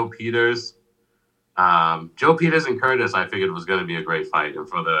 Joe Peters and Curtis, I figured was going to be a great fight, and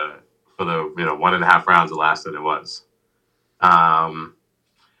for the 1.5 rounds it lasted, it was.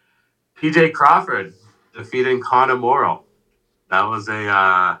 PJ Crawford defeating Conor Morrow. That was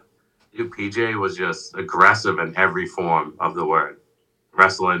PJ was just aggressive in every form of the word,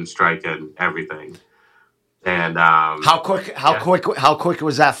 wrestling, striking, everything. And how quick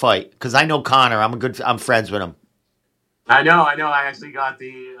was that fight? Because I know Connor. I'm friends with him. I know. I actually got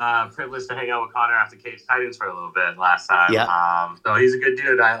the privilege to hang out with Connor after Cage Titans for a little bit last time. Yeah. So he's a good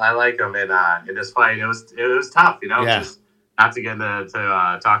dude. I like him. And in this fight, it was tough. Just not to get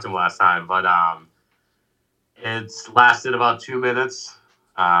to talk to him last time, but it's lasted about 2 minutes.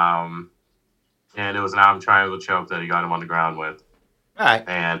 And it was an arm triangle choke that he got him on the ground with. All right.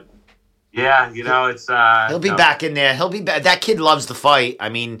 And yeah, it's he'll be back in there. He'll be back. That kid loves the fight. I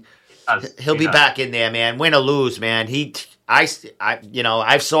mean, he'll be back in there, man. Win or lose, man. I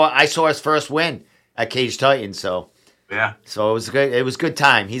saw his first win at Cage Titans, so yeah. So it was good. It was good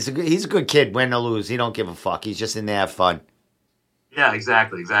time. He's a good kid. Win or lose, he don't give a fuck. He's just in there to have fun. Yeah,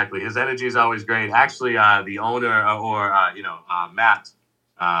 exactly. His energy is always great. Actually, the owner Matt,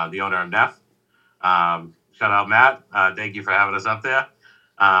 the owner of Neff. Shout out, Matt. Thank you for having us up there.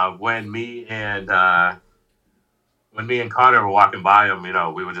 When me and Connor were walking by him,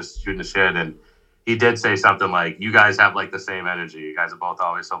 we were just shooting the shit, and he did say something like, "You guys have the same energy. You guys are both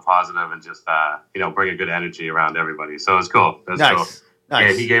always so positive and just bring a good energy around everybody." So it's cool. That's nice. Cool.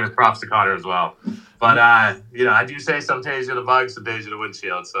 Nice. Yeah, he gave his props to Connor as well. But I do say some days you're the bug, some days you're the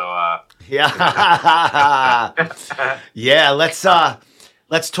windshield. So yeah, yeah. Let's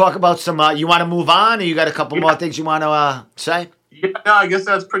talk about some. You want to move on, or you got a couple more things you want to say? Yeah, no, I guess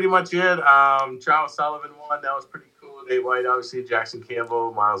that's pretty much it. Charles Sullivan won. That was pretty cool. Nate White, obviously, Jackson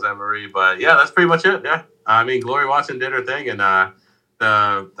Campbell, Miles Emery. But yeah, that's pretty much it. Yeah, I mean, Glory Watson did her thing, and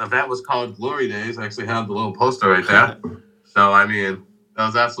the event was called Glory Days. I actually have the little poster right there. So I mean, that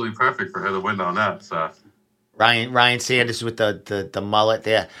was absolutely perfect for her to win on that. So Ryan Sanders with the mullet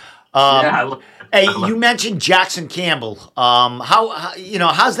there. Hey, you mentioned Jackson Campbell.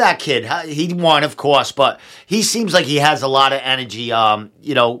 How's that kid? He won, of course, but he seems like he has a lot of energy.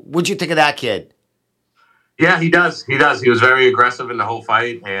 What'd you think of that kid? Yeah, he does. He was very aggressive in the whole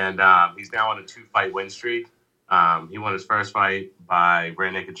fight, and he's now on a 2-fight win streak. He won his first fight by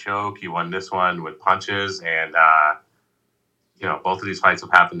rear naked choke. He won this one with punches, and both of these fights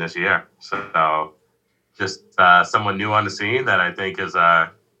have happened this year. So just someone new on the scene that I think is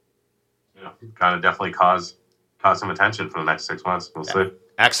kind of definitely cause some attention for the next 6 months. We'll see.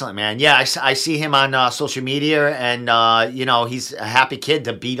 Excellent, man. Yeah, I see him on social media, and he's a happy kid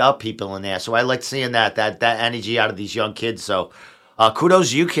to beat up people in there. So I like seeing that energy out of these young kids. So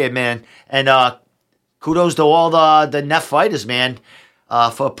kudos to you, kid, man, and kudos to all the Neff fighters, man,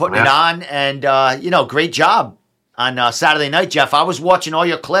 for putting it on. And great job on Saturday night, Jeff. I was watching all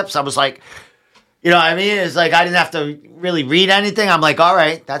your clips. I was like, it's like I didn't have to really read anything. I'm like, all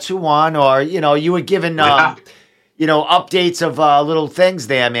right, that's who won. Or, you were given, updates of little things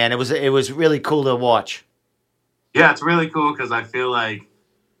there, man. It was really cool to watch. Yeah, it's really cool because I feel like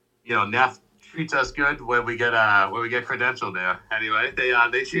Neff treats us good when we get credentialed there. Anyway,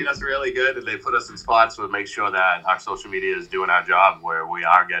 they treat us really good, and they put us in spots to make sure that our social media is doing our job, where we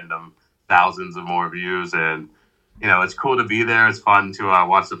are getting them thousands of more views. And it's cool to be there. It's fun to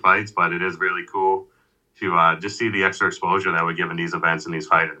watch the fights, but it is really cool to just see the extra exposure that we're giving these events and these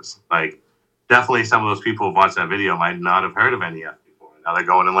fighters. Like, definitely some of those people who watched that video might not have heard of NEF before. Now they're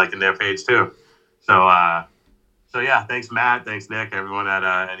going and liking their page too. So yeah, thanks Matt, thanks Nick, everyone at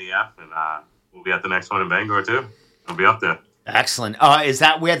NEF, and we'll be at the next one in Bangor too. I'll be up there. Excellent. Is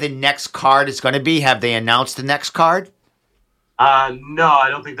that where the next card is going to be? Have they announced the next card? No, I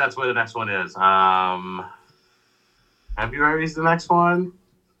don't think that's where the next one is. February is the next one.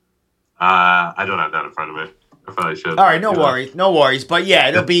 I don't have that in front of me. I probably should. All right, no worries. But yeah,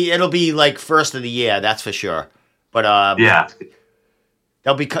 it'll be like first of the year, that's for sure. But yeah,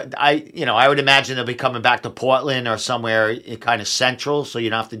 they'll be. I would imagine they'll be coming back to Portland or somewhere kind of central, so you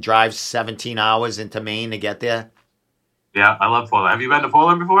don't have to drive 17 hours into Maine to get there. Yeah, I love Portland. Have you been to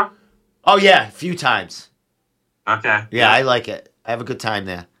Portland before? Oh yeah, a few times. Okay. Yeah, I like it. I have a good time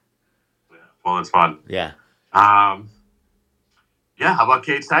there. Yeah, Portland's fun. Yeah. Yeah, how about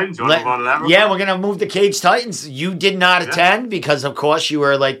Cage Titans? You want to move on to that? Yeah, we're going to move to Cage Titans. You did not attend because, of course, you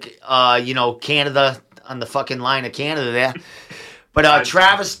were like, Canada, on the fucking line of Canada there. But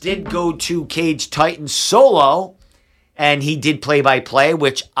Travis did go to Cage Titans solo, and he did play-by-play,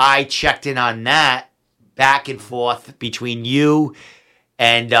 which I checked in on that back and forth between you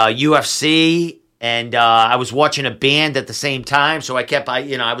and UFC. And I was watching a band at the same time, so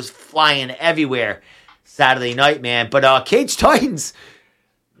I was flying everywhere Saturday night, man. But Cage Titans,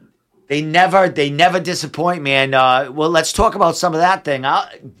 they never disappoint, man. Well, let's talk about some of that thing.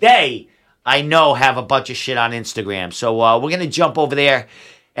 I know, have a bunch of shit on Instagram. So we're going to jump over there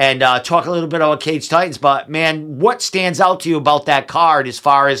and talk a little bit about Cage Titans. But, man, what stands out to you about that card as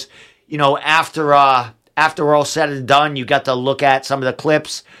far as, after all said and done, you got to look at some of the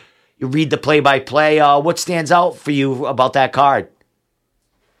clips, you read the play-by-play. What stands out for you about that card?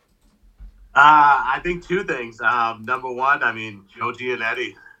 I think two things. Number one, Joe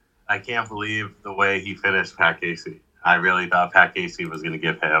Giannetti. I can't believe the way he finished Pat Casey. I really thought Pat Casey was going to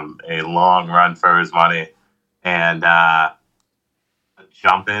give him a long run for his money. And a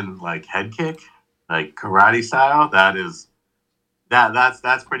jumping, head kick, karate style, that's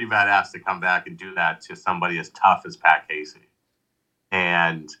pretty badass to come back and do that to somebody as tough as Pat Casey.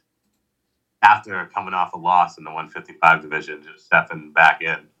 And after coming off a loss in the 155 division, just stepping back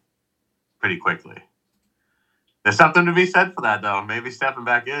in pretty quickly. There's something to be said for that, though. Maybe stepping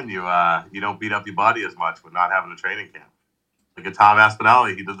back in, you don't beat up your body as much with not having a training camp. Like a Tom Aspinall,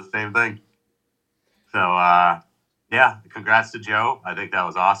 he did the same thing. So, yeah, congrats to Joe. I think that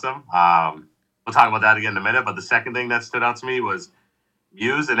was awesome. We'll talk about that again in a minute. But the second thing that stood out to me was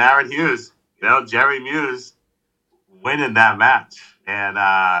Muse and Aaron Hughes. Jerry Muse winning that match. And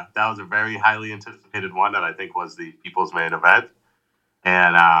that was a very highly anticipated one that I think was the people's main event.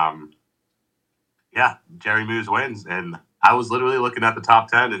 And, yeah, Jerry Muse wins. And I was literally looking at the top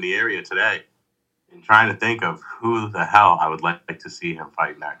 10 in the area today and trying to think of who the hell I would like to see him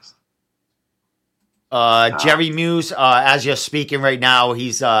fight next. Jerry Muse, as you're speaking right now,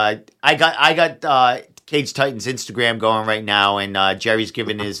 he's I got Cage Titans Instagram going right now, and Jerry's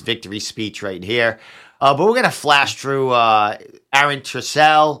giving his victory speech right here. But we're going to flash through Aaron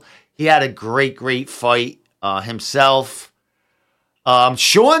Tercel. He had a great fight himself.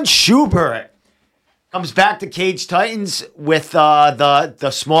 Sean Schubert comes back to Cage Titans with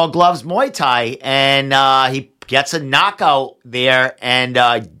the small gloves Muay Thai, and he gets a knockout there and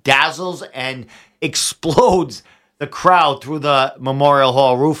dazzles and explodes the crowd through the Memorial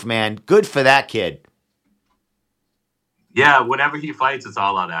Hall roof, man. Good for that kid. Yeah, whenever he fights, it's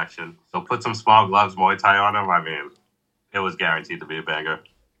all out action. So put some small gloves Muay Thai on him. It was guaranteed to be a banger.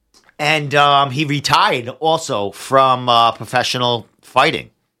 And he retired also from professional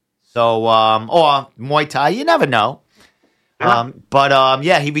fighting. So, or Muay Thai, you never know. Yeah. But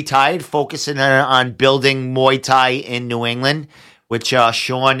he retired, focusing on building Muay Thai in New England, which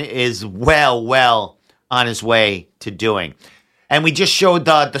Sean is well on his way to doing. And we just showed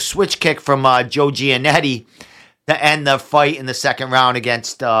the switch kick from Joe Giannetti to end the fight in the second round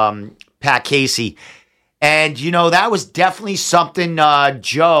against Pat Casey. And, that was definitely something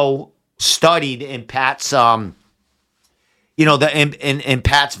Joe studied in Pat's, in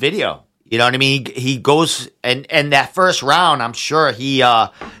Pat's video. You know what I mean? He goes, and that first round, I'm sure he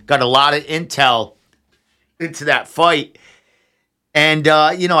got a lot of intel into that fight. And,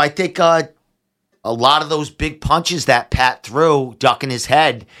 I think a lot of those big punches that Pat threw, ducking his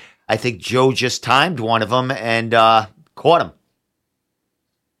head, I think Joe just timed one of them and caught him.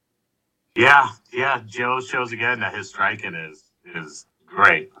 Yeah. Joe shows again that his striking is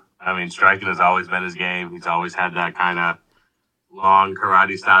great. I mean, striking has always been his game. He's always had that kind of long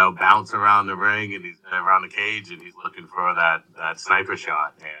karate style bounce around the ring and he's around the cage, and he's looking for that sniper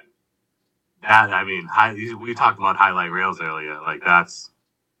shot. And that, I mean, we talked about highlight reels earlier. Like that's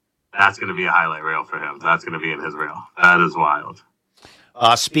going to be a highlight reel for him. That's going to be in his reel. That is wild.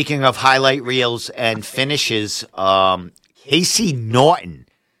 Speaking of highlight reels and finishes, Casey Norton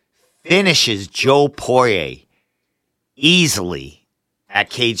finishes Joe Poirier easily at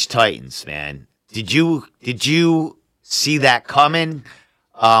Cage Titans, man. Did you see that coming?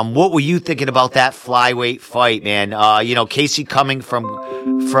 What were you thinking about that flyweight fight, man? Casey coming from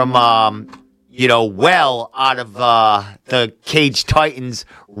well out of the Cage Titans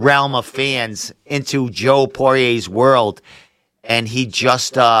realm of fans into Joe Poirier's world, and he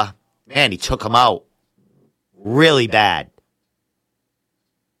just he took him out really bad.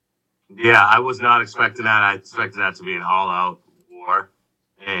 Yeah, I was not expecting that. I expected that to be an all-out war,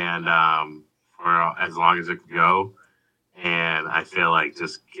 and for as long as it could go. And I feel like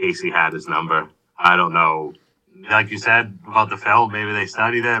just Casey had his number. I don't know, like you said about the film, maybe they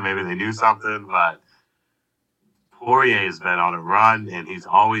studied it, maybe they knew something, but Poirier has been on a run, and he's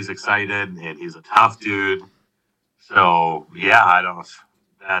always excited, and he's a tough dude. So, yeah,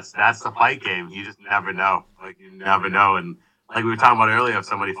 that's the fight game. You just never know. Like, you never know. And like we were talking about earlier, if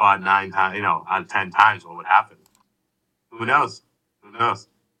somebody fought 9 times, out of 10 times, what would happen? Who knows?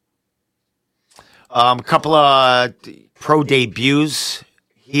 A couple of pro debuts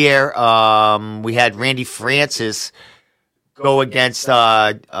here. We had Randy Francis go against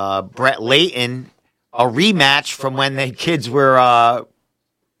Brett Layton, a rematch from when the kids were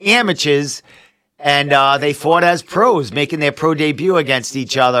amateurs, and they fought as pros, making their pro debut against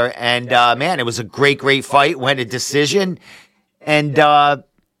each other. And, man, it was a great fight. Went a decision. And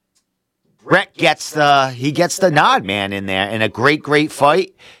Brett gets the nod, man, in there. And a great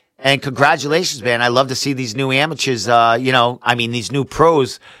fight. And congratulations, man. I love to see these new amateurs, these new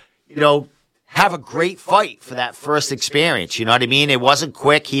pros, have a great fight for that first experience. You know what I mean? It wasn't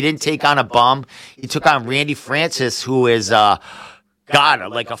quick. He didn't take on a bum. He took on Randy Francis, who is, like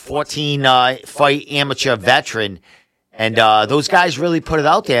a 14 fight amateur veteran. And those guys really put it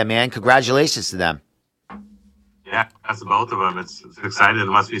out there, man. Congratulations to them. Yeah, that's the both of them. It's exciting. It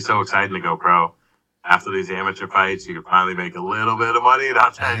must be so exciting to go pro. After these amateur fights, you can finally make a little bit of money.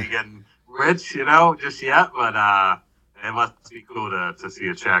 Not that you're getting rich, just yet, but it must be cool to see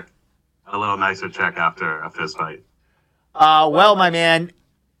a little nicer check after a fist fight. Well, my man,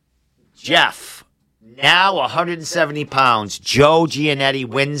 Jeff, now 170 pounds. Joe Giannetti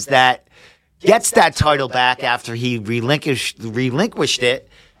gets that title back after he relinquished it.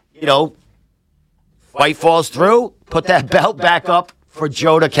 Fight falls through, put that belt back up for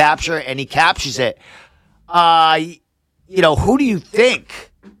Joe to capture, and he captures it. Who do you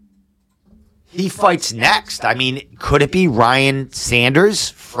think he fights next? I mean, could it be Ryan Sanders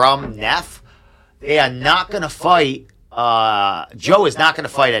from Neff? They are not going to fight. Joe is not going to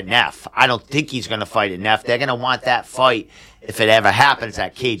fight at Neff. I don't think he's going to fight at Neff. They're going to want that fight if it ever happens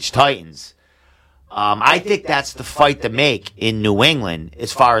at Cage Titans. I think that's the fight to make in New England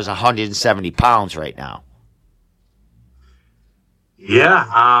as far as 170 pounds right now. Yeah,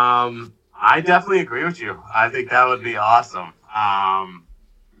 I definitely agree with you. I think that would be awesome.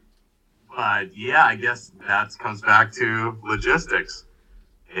 But yeah, I guess that comes back to logistics.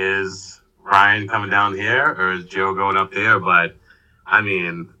 Is Ryan coming down here or is Joe going up there? But I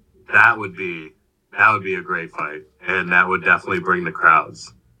mean, that would be a great fight, and that would definitely bring the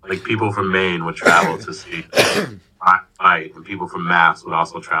crowds. Like, people from Maine would travel to see fight, and people from Mass would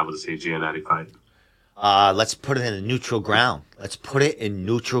also travel to see Giannetti fight. Let's put it in a neutral ground. Let's put it in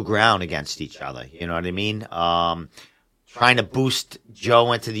neutral ground against each other. You know what I mean? Trying to boost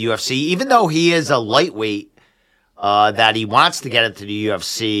Joe into the UFC, even though he is a lightweight, that he wants to get into the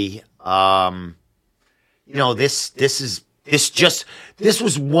UFC. This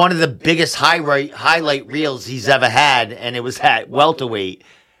was one of the biggest highlight reels he's ever had, and it was at welterweight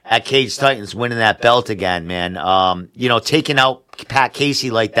at Cage Titans, winning that belt again, man. Taking out Pat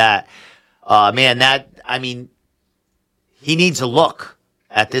Casey like that, he needs a look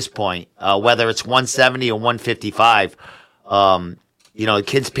at this point, whether it's 170 or 155. The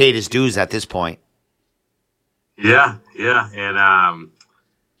kid's paid his dues at this point. Yeah,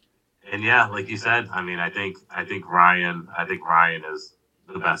 and yeah, like you said, I think Ryan is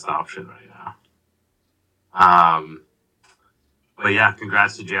the best option right now. But yeah,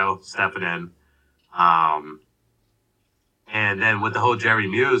 congrats to Joe stepping in. And then with the whole Jerry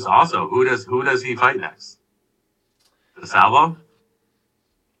Muse, also, who does he fight next? DeSalvo?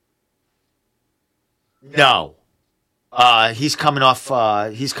 No. He's coming off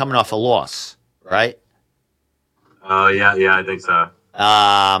a loss, right? Oh yeah, I think so.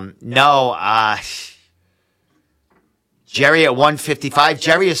 No. Jerry at 155.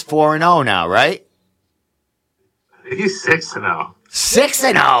 Jerry is 4-0 now, right? I think he's 6-0.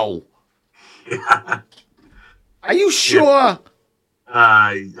 6-0. Yeah. Are you sure?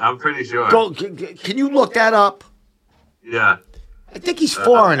 I'm pretty sure. Can you look that up? Yeah. I think he's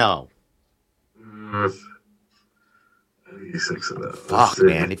 4-0. He's 6-0. Fuck,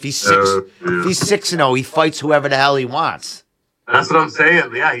 man. If he's 6-0, he fights whoever the hell he wants. That's what I'm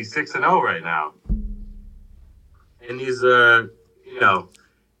saying. Yeah, he's 6-0 right now. And he's, one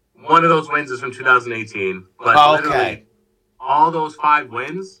of those wins is from 2018. But literally, all those 5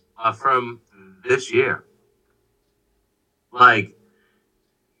 wins are from this year. Like.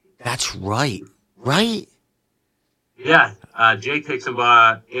 That's right. Right? Yeah. Jake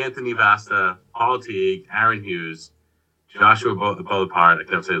Hixenbaugh, Anthony Vasta, Paul Teague, Aaron Hughes, Joshua Bonaparte, I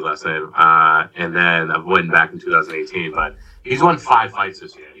can't say his last name, and then I've won back in 2018, but he's won 5 fights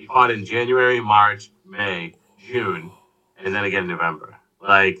this year. He fought in January, March, May, June, and then again in November.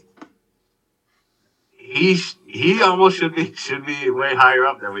 Like, he almost should be way higher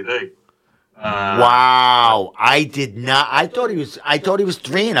up than we think. Wow. I did not. I thought he was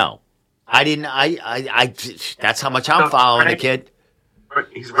 3-0. I didn't. I. That's how much I'm following the kid.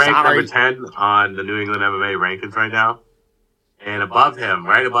 He's ranked number 10 on the New England MMA rankings right now. And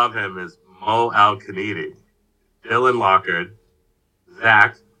right above him is Mo Al-Khanidi, Dylan Lockhart,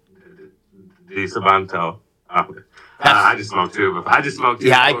 Zach DiSabanto. I just smoked 2.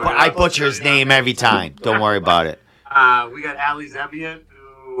 Yeah, I butcher his name every time. Don't worry about it. We got Ali Zebian,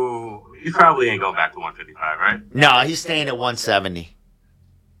 who he probably ain't going back to 155, right? No, he's staying at 170.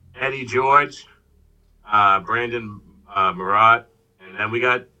 Eddie George, Brandon Murat, and then we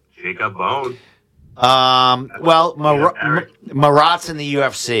got Jacob Bone. Well, Murat's in the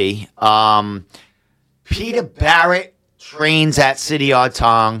UFC. Peter Barrett trains at City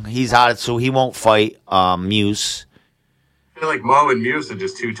Tong. He's out, so he won't fight Muse. I feel like Mo and Muse are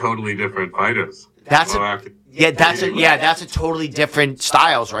just 2 totally different fighters. That's a totally different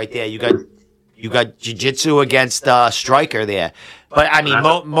styles right there. You got jiu-jitsu against striker there. But, I mean,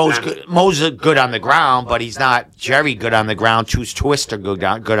 Mo's good on the ground, but he's not Jerry good on the ground. Twister good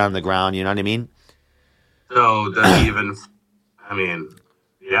on the ground, you know what I mean? So, does he even, I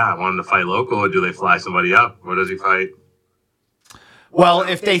want him to fight local, or do they fly somebody up? Or does he fight? Well,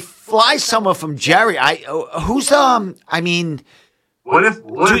 if they fly someone from Jerry, Okay,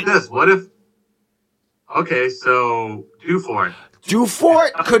 so Dufort.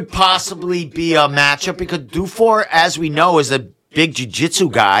 Dufort could possibly be a matchup because Dufort, as we know, is a big jiu-jitsu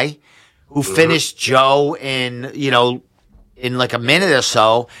guy who finished Joe in like a minute or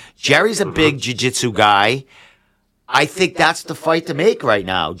so. Jerry's a big jiu-jitsu guy. I think that's the fight to make right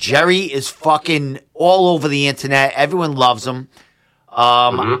now. Jerry is fucking all over the internet. Everyone loves him.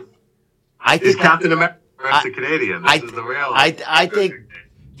 I think he's Captain America versus Canadian. This is the real. I think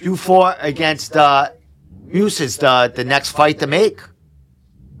Dufort against Muse is the next fight to make.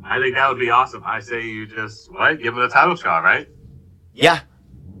 I think that would be awesome. I say you just give him a title shot, right? Yeah,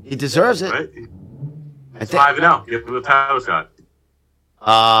 he deserves it. Right? It's 5-0. Give him a title shot.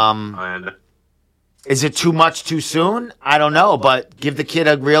 Is it too much too soon? I don't know, but give the kid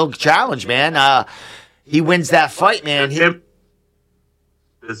a real challenge, man. He wins that fight, man.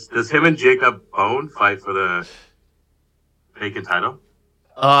 Does him and Jacob Bone fight for the vacant title?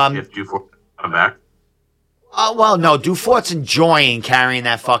 If Dufort come back? Well, no. Dufort's enjoying carrying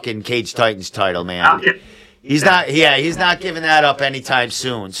that fucking Cage Titans title, man. Okay. He's not giving that up anytime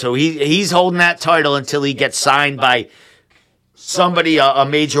soon. So he's holding that title until he gets signed by somebody, a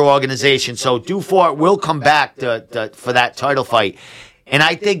major organization. So Dufort will come back for that title fight. And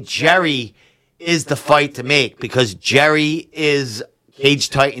I think Jerry is the fight to make because Jerry is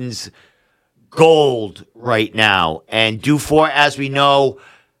Cage Titans gold right now. And Dufort, as we know,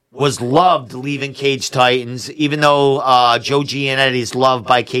 was loved leaving Cage Titans. Even though Joe Giannetti is loved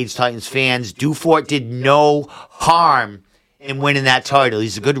by Cage Titans fans, Dufort did no harm in winning that title.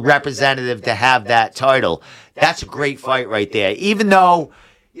 He's a good representative to have that title. That's a great fight right there. Even though,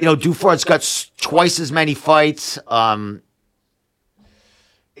 Dufort's got twice as many fights,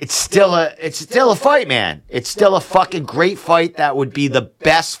 it's still a fight, man. It's still a fucking great fight. That would be the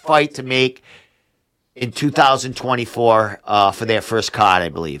best fight to make in 2024 for their first card, I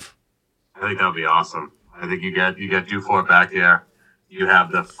believe. I think that would be awesome. I think you get Dufort back here. You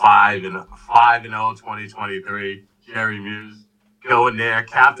have the 5-0 2023 Jerry Muse going there,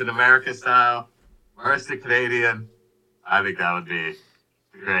 Captain America style, versus the Canadian. I think that would be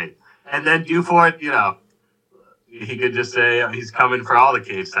great. And then Dufort, he could just say he's coming for all the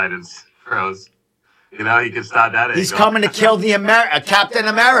Cage Titans pros. He could start that. He's coming to kill the Captain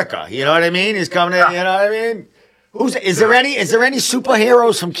America. You know what I mean? He's coming to, you know what I mean? Is there any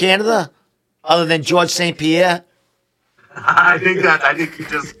superheroes from Canada other than George St. Pierre? I think you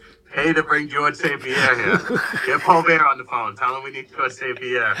just pay to bring George St. Pierre here. Get Paul Bear on the phone. Tell him we need George St.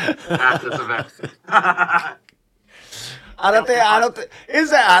 Pierre at this event. I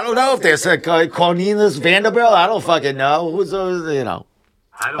don't know if there's a Cornelius Vanderbilt. I don't fucking know. Who's those, I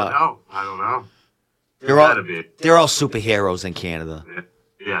don't know. They're all superheroes in Canada.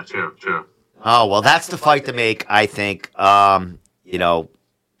 Yeah, true. Oh, well, that's the fight to make, I think. Wow.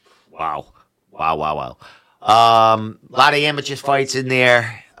 A lot of amateur fights in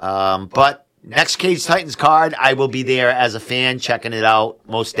there. But next Cage Titans card, I will be there as a fan checking it out,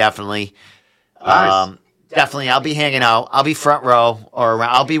 most definitely. Nice. Definitely, I'll be hanging out. I'll be front row or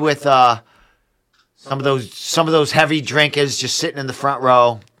around. I'll be with some of those heavy drinkers just sitting in the front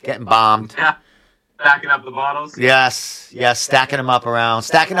row, getting bombed. Yeah. Stacking up the bottles? Yes, stacking them up around.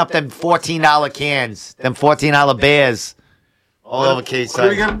 Stacking up them $14 cans, them $14 beers all over Cage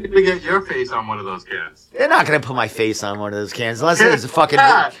Titans. You're going to get your face on one of those cans. They're not going to put my face on one of those cans unless there's a fucking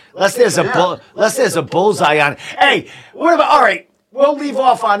unless there's a bullseye on it. Hey, what about, all right, we'll leave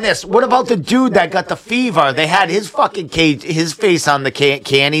off on this. What about the dude that got the fever? They had his fucking his face on the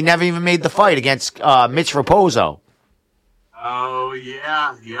can. He never even made the fight against Mitch Raposo. Oh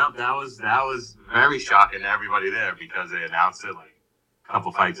yeah, yep. That was very shocking to everybody there because they announced it like a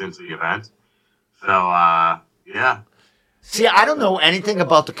couple fights into the event. So yeah. See, I don't know anything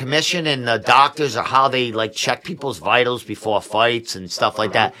about the commission and the doctors or how they like check people's vitals before fights and stuff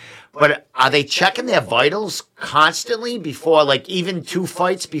like that. But are they checking their vitals constantly before, like even 2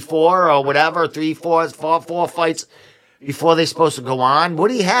 fights before or whatever, 3, 4 fights before they're supposed to go on? What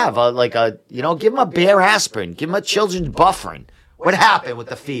do you have? Give them a Bear aspirin. Give them a children's bufferin. What happened with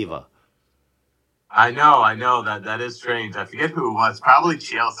the fever? I know that is strange. I forget who it was. Probably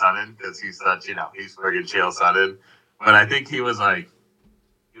Chael Sonnen because he's such, he's friggin' Chael Sonnen. But I think he was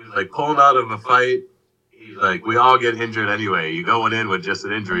pulling out of a fight. He's like, we all get injured anyway. You're going in with just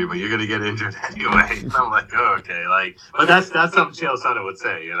an injury, but you're going to get injured anyway. And I'm like, oh, okay. But that's something Chael Sonnen would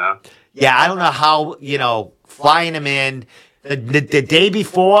say, Yeah, I don't know how, flying him in. The day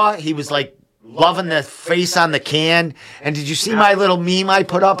before, he was like loving the face on the can. And did you see my little meme I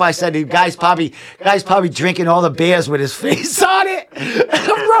put up? I said, guy's probably drinking all the beers with his face on it.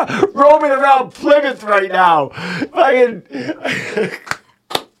 I'm roaming around Plymouth right now. Fucking...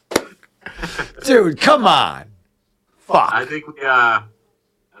 Dude, come on. Fuck. I think we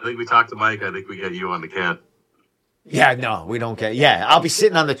talked to Mike. I think we get you on the can. Yeah, no, we don't get. Yeah, I'll be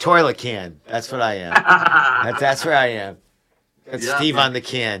sitting on the toilet can. That's what I am. That's where I am. That's Steve on the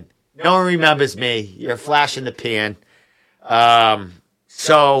can. No one remembers me. You're a flash in the pan.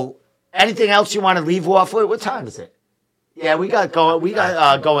 So, anything else you want to leave off with? What time is it? Yeah, we got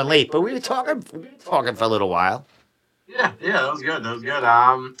going late, but we were talking for a little while. Yeah, that was good.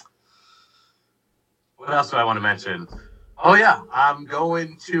 What else do I want to mention? Oh yeah, I'm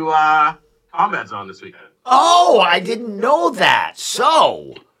going to Combat Zone this weekend. Oh, I didn't know that.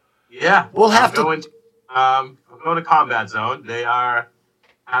 So yeah, I'm going to Combat Zone. They are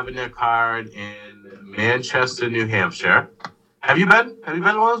having their card in Manchester, New Hampshire. Have you been? Have you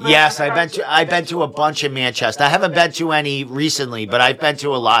been to one of those? Yes, I've been to a bunch in Manchester. I haven't been to any recently, but I've been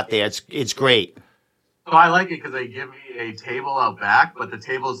to a lot there. It's great. So I like it because they give me a table out back, but the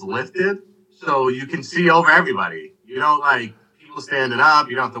table's lifted, so you can see over everybody. You don't like people standing up.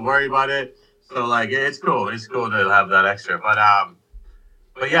 You don't have to worry about it. So it's cool. It's cool to have that extra. But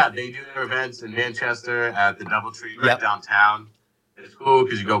yeah, they do their events in Manchester at the DoubleTree right downtown. It's cool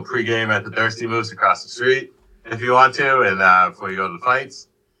because you go pregame at the Thirsty Moose across the street if you want to, and before you go to the fights.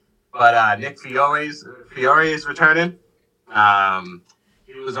 But Nick Fiore is returning.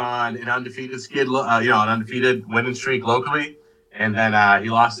 He was on an undefeated an undefeated winning streak locally, and then he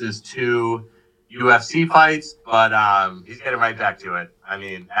lost his 2 UFC fights, but he's getting right back to it. I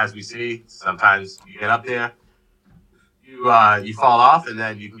mean, as we see, sometimes you get up there, you fall off, and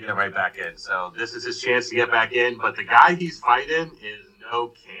then you can get right back in. So this is his chance to get back in. But the guy he's fighting is no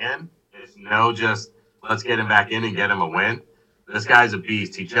can. It's no just let's get him back in and get him a win. This guy's a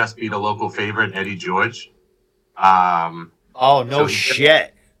beast. He just beat a local favorite, Eddie George.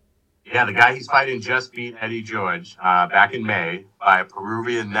 Shit. Yeah, the guy he's fighting just beat Eddie George back in May by a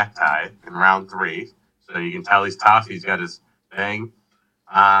Peruvian necktie in round 3. So you can tell he's tough. He's got his thing.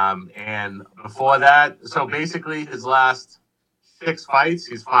 And before that, so basically his last 6 fights,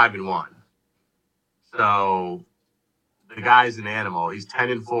 he's 5-1. So the guy's an animal. He's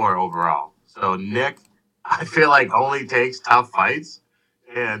 10-4 overall. So Nick, I feel like only takes tough fights,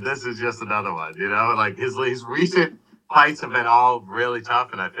 and this is just another one. Like his recent fights have been all really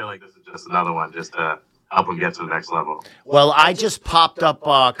tough, and I feel like this is just another one just to help him get to the next level. Well, I just popped up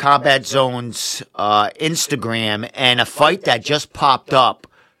Combat Zone's Instagram, and a fight that just popped up,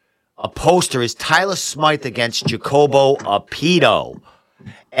 a poster, is Tyler Smythe against Jacobo Opito.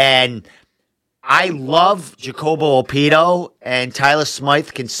 And I love Jacobo Opito, and Tyler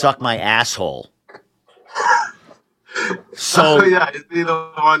Smythe can suck my asshole. So is he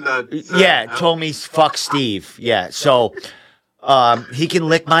the one that told me fuck Steve. Yeah, so he can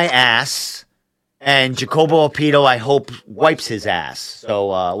lick my ass, and Jacobo Opito, I hope, wipes his ass.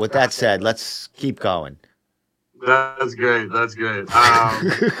 So with that said, let's keep going. That's great.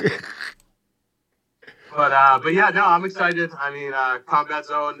 But yeah, no, I'm excited. I mean, Combat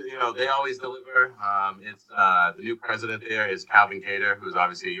Zone, they always deliver. It's the new president there is Calvin Kattar, who's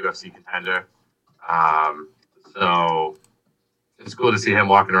obviously a UFC contender. So it's cool to see him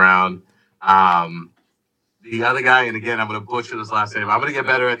walking around. The other guy, and again, I'm going to butcher this last name. I'm going to get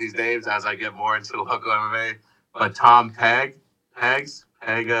better at these names as I get more into the local MMA. But Tom Pagalero.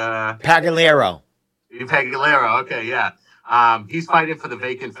 Pagalero, okay, yeah. He's fighting for the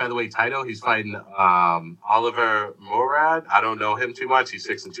vacant featherweight title. He's fighting Oliver Murad. I don't know him too much. He's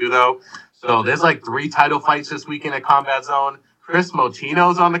 6-2 though. So there's like 3 title fights this weekend at Combat Zone. Chris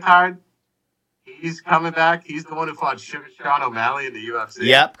Motino's on the card. He's coming back. He's the one who fought Sugar Sean O'Malley in the UFC.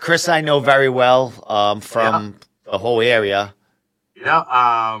 Yep, Chris I know very well from the whole area.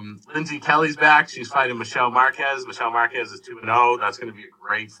 Yeah, Lindsay Kelly's back. She's fighting Michelle Marquez. Michelle Marquez is 2-0. That's going to be a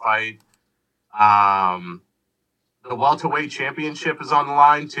great fight. The welterweight championship is on the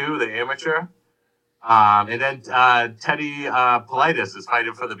line too, the amateur. And then Teddy Politis is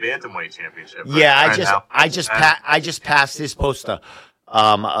fighting for the bantamweight championship. Yeah, I just passed this poster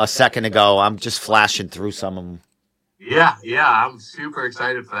a second ago. I'm just flashing through some of them. Yeah, I'm super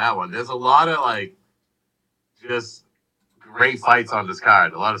excited for that one. There's a lot of just great fights on this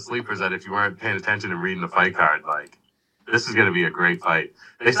card. A lot of sleepers that if you weren't paying attention and reading the fight card, this is going to be a great fight.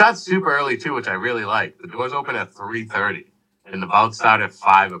 They start super early, too, which I really like. The doors open at 3:30, and the bouts start at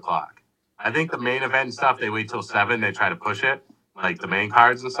 5 o'clock. I think the main event and stuff, they wait till 7. They try to push it, like the main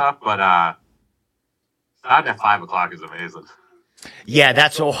cards and stuff. But starting at 5 o'clock is amazing. Yeah,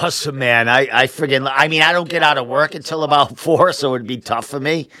 that's awesome, man. I don't get out of work until about 4, so it'd be tough for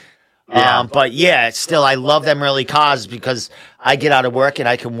me. Yeah. But yeah, still, I love them early cards because I get out of work and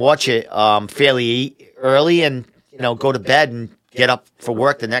I can watch it fairly early and go to bed and get up for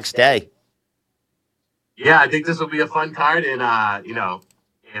work the next day. Yeah, I think this will be a fun card. And,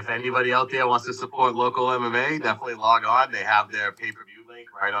 if anybody out there wants to support local MMA, definitely log on. They have their pay-per-view link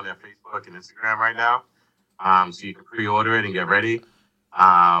right on their Facebook and Instagram right now. So you can pre-order it and get ready.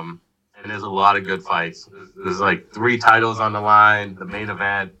 And there's a lot of good fights. There's 3 titles on the line. The main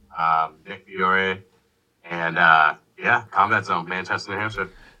event, Nick Fiore. And, Combat Zone, Manchester, New Hampshire.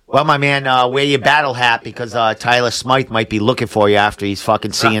 Well, my man, wear your battle hat because Tyler Smythe might be looking for you after he's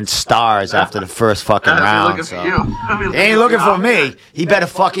fucking seeing stars after the first fucking round. He ain't looking for me. He better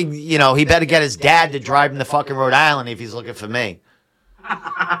fucking, he better get his dad to drive him to fucking Rhode Island if he's looking for me.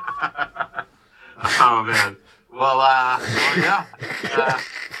 Oh, man. Well, yeah.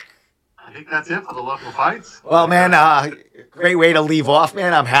 I think that's it for the local fights. Well, man, great way to leave off,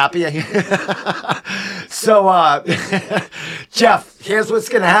 man. I'm happy. So, Jeff, here's what's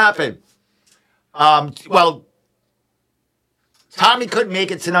going to happen. Well, Tommy couldn't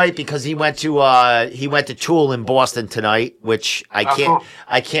make it tonight because he went to Tool in Boston tonight, which I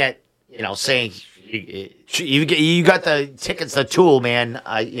can't, say. You got the tickets to Tool, man.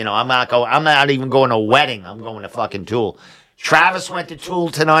 I'm not even going to a wedding. I'm going to fucking Tool. Travis went to Tool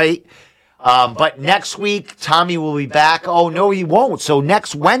tonight. But next week, Tommy will be back. Oh, no, he won't. So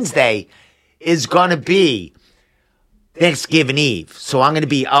next Wednesday is going to be Thanksgiving Eve. So I'm going to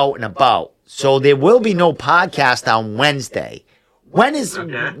be out and about. So there will be no podcast on Wednesday. When is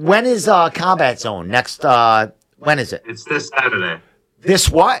Combat Zone? Next, when is it? It's this Saturday. This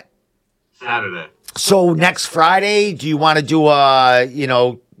what? Saturday. So next Friday, do you want to do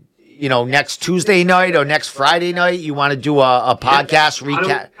next Tuesday night or next Friday night, you want to do a podcast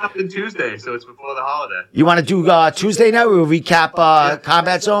recap? On Tuesday, so it's before the holiday. You want to do Tuesday night? We'll recap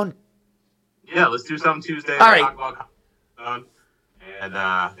Combat Zone. Yeah, let's do something Tuesday. All right. Talk about Combat Zone, and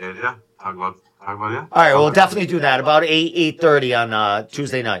talk about yeah. All right, we'll definitely do that about 8:30 on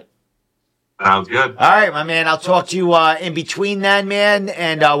Tuesday night. Sounds good. All right, my man. I'll talk to you in between then, man.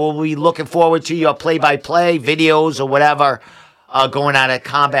 And we'll be looking forward to your play-by-play videos or whatever going on at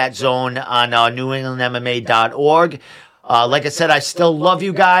Combat Zone on NewEnglandMMA.org. Like I said, I still love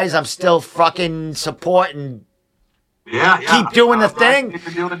you guys. I'm still fucking supporting. Keep doing the thing.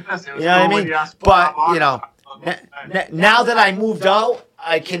 You know what I mean? But, you know, now that I moved out,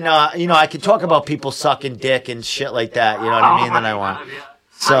 I can, I can talk about people sucking dick and shit like that. You know what I mean? That I want.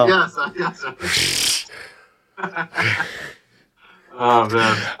 So. Yes. Oh,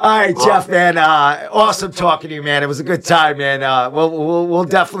 man. All right, Jeff, man. Awesome talking to you, man. It was a good time, man. We'll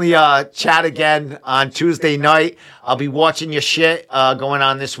definitely chat again on Tuesday night. I'll be watching your shit going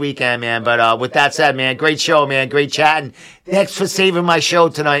on this weekend, man. But with that said, man, great show, man. Great chatting. Thanks for saving my show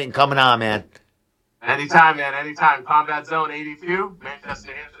tonight and coming on, man. Anytime, man. Anytime. Combat Zone 82, Manchester,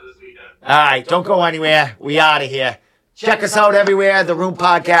 New Hampshire this weekend. All right, don't go anywhere. We out of here. Check us out everywhere. The Room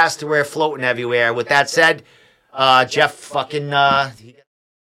Podcast. We're floating everywhere. With that said, Jeff fucking...